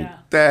so. Yeah.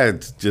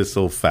 That's just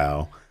so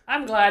foul.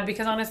 I'm glad,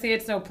 because honestly,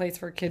 it's no place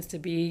for kids to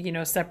be,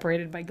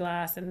 separated by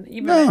glass. And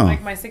even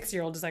like my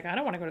 6-year-old is like, I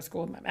don't want to go to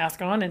school with my mask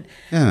on and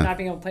not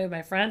being able to play with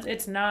my friends.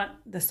 It's not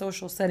the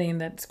social setting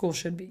that school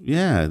should be.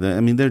 Yeah,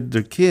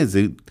 they're kids.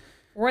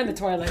 We're in the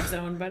twilight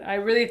zone, but I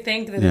really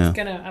think that it's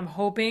I'm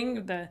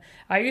hoping that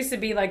I used to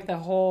be like the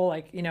whole,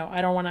 I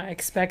don't want to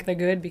expect the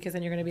good, because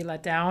then you're going to be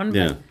let down.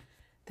 Yeah. But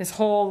this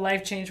whole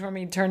life change for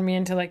me turned me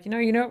into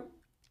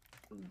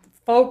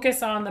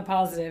focus on the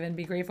positive and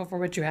be grateful for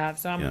what you have.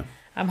 So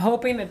I'm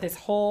hoping that this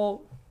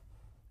whole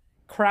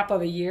crap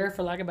of a year,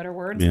 for lack of better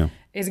words,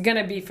 is going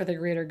to be for the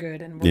greater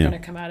good. And we're going to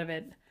come out of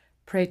it,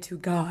 pray to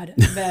God,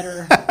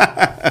 better.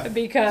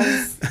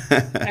 Because,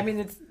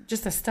 it's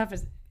just the stuff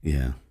is...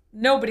 Yeah.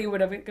 Nobody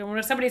would have...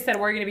 When somebody said,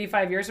 we're going to be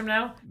 5 years from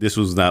now... This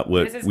was not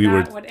what we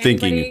were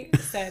thinking. Anybody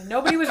said.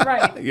 Nobody was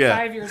right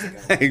 5 years ago.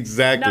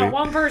 Exactly. Not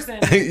one person.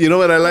 You know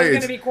what I like? Was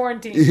going to be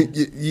quarantined.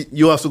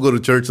 You also go to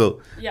church,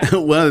 so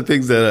one of the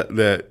things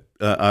that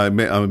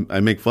I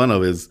make fun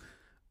of is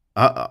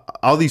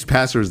all these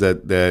pastors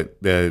that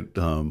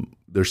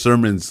their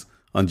sermons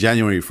on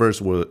January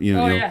 1st were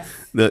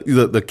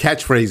the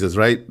catchphrases,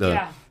 right?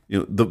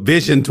 The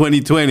Vision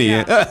 2020,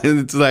 and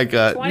it's like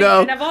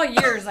no. And of all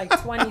years, like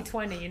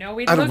 2020,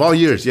 we out of all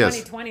years,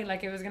 2020,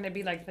 like it was going to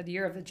be like the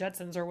year of the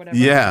Jetsons or whatever.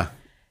 Yeah,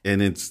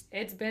 and it's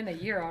been a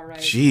year, all right.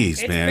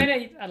 Jeez, man,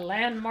 it's been a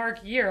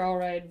landmark year, all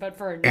right. But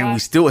and we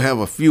still have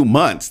a few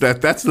months.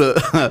 That's the.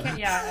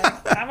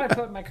 I'm gonna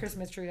put my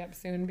Christmas tree up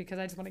soon, because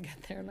I just want to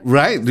get there.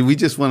 Right, we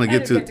just want to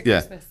get to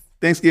Christmas.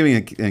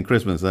 Thanksgiving and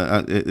Christmas.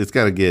 It's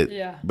got to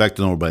get back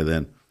to normal by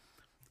then.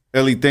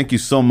 Ellie, thank you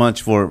so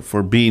much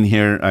for being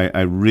here.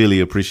 I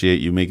really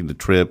appreciate you making the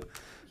trip.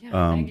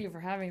 Yeah, thank you for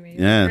having me.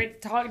 Great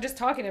just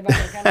talking about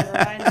it kind of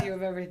reminds you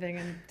of everything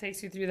and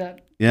takes you through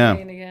that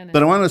pain again.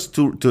 But I want us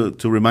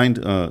to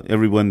remind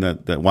everyone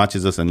that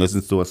watches us and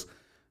listens to us,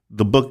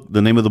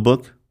 the name of the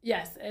book?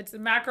 Yes, it's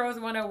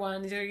Macros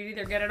 101. You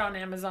either get it on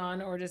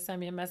Amazon or just send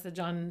me a message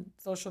on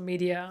social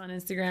media, on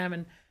Instagram,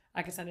 and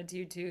I can send it to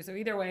you too. So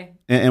either way.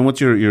 And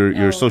what's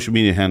your social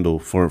media handle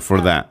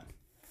for that?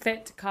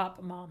 Fit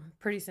cop mom.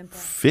 Pretty simple.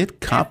 Fit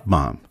cop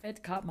mom.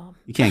 Fit cop mom.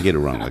 You can't get it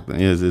wrong like that.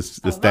 It's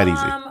that easy.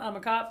 I'm a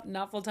cop,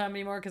 not full time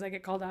anymore because I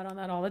get called out on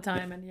that all the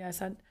time. And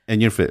yes,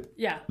 and you're fit.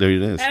 Yeah. There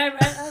it is. And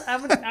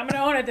I'm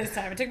gonna own it this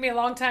time. It took me a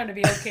long time to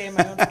be okay in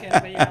my own skin,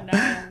 but yeah, now I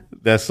am.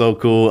 That's so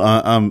cool.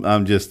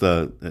 I'm just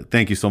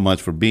thank you so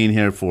much for being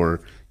here,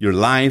 for your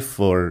life,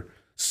 for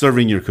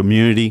serving your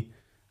community.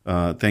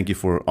 Thank you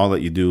for all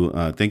that you do.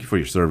 Thank you for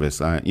your service.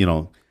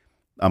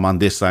 I'm on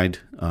this side,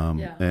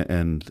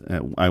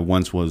 and I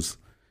once was,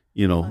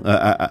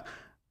 I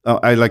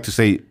like to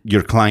say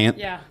your client.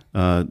 Yeah.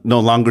 No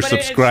longer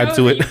subscribe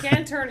to it. You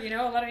can turn.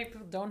 A lot of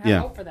people don't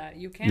have hope for that.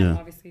 You can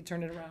obviously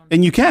turn it around.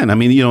 And you can. I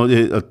mean,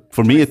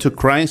 for me, it took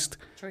Christ,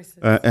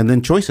 and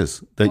then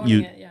choices that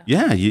Owning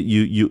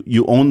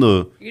you own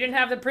the. You didn't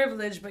have the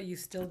privilege, but you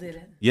still did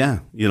it.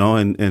 Yeah,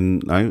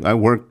 and I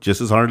work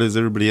just as hard as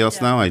everybody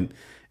else now.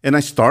 I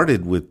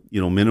started with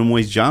minimum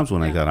wage jobs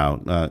when I got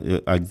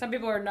out. Some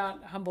people are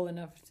not humble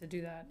enough to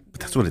do that. But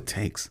that's what it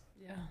takes.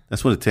 Yeah,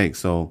 that's what it takes.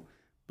 So,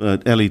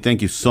 but Ellie,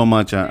 thank you so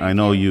much. I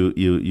know you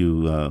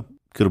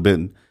could have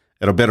been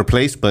at a better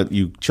place, but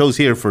you chose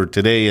here for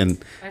today.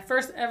 And my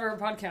first ever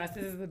podcast.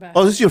 This is the best.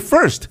 Oh, this is your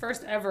first?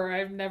 First ever.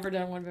 I've never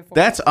done one before.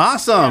 That's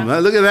awesome. Yeah.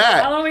 Look at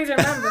that. I'll always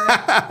remember.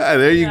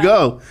 There you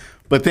go.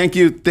 But thank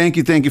you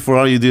for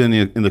all you do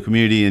in the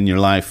community, in your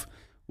life.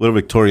 What a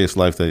victorious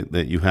life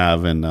that you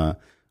have, and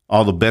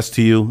all the best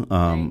to you.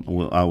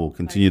 I will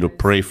continue to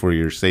pray for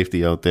your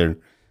safety out there,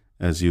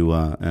 as you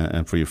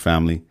and for your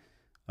family.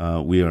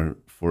 We are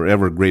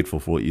forever grateful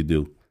for what you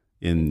do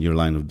in your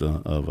line of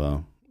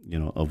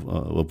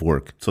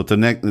work. So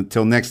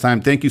until next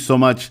time, thank you so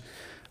much,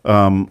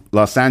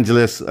 Los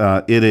Angeles.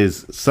 It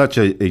is such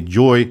a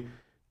joy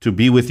to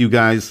be with you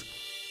guys.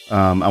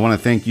 I want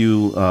to thank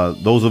you,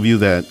 those of you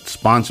that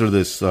sponsor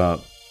this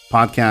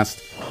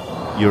podcast,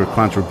 your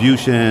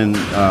contribution,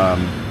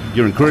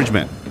 your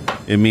encouragement.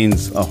 It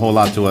means a whole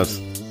lot to us,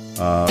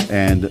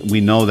 and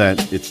we know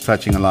that it's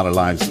touching a lot of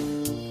lives.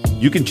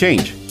 You can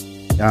change,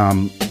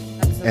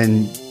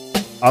 and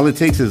all it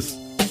takes is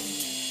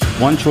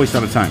one choice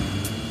at a time.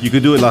 You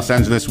could do it, Los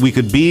Angeles. We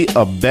could be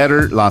a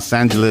better Los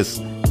Angeles,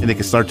 and it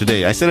can start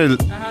today. I said it.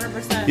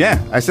 100%. Yeah,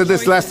 I said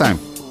this last time.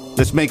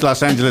 Let's make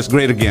Los Angeles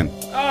great again.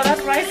 Oh,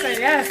 that's what I said.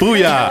 Yes.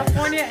 Booyah!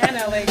 California and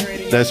LA great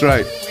again. That's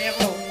right. We have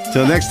hope.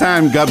 Till next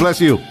time, God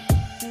bless you.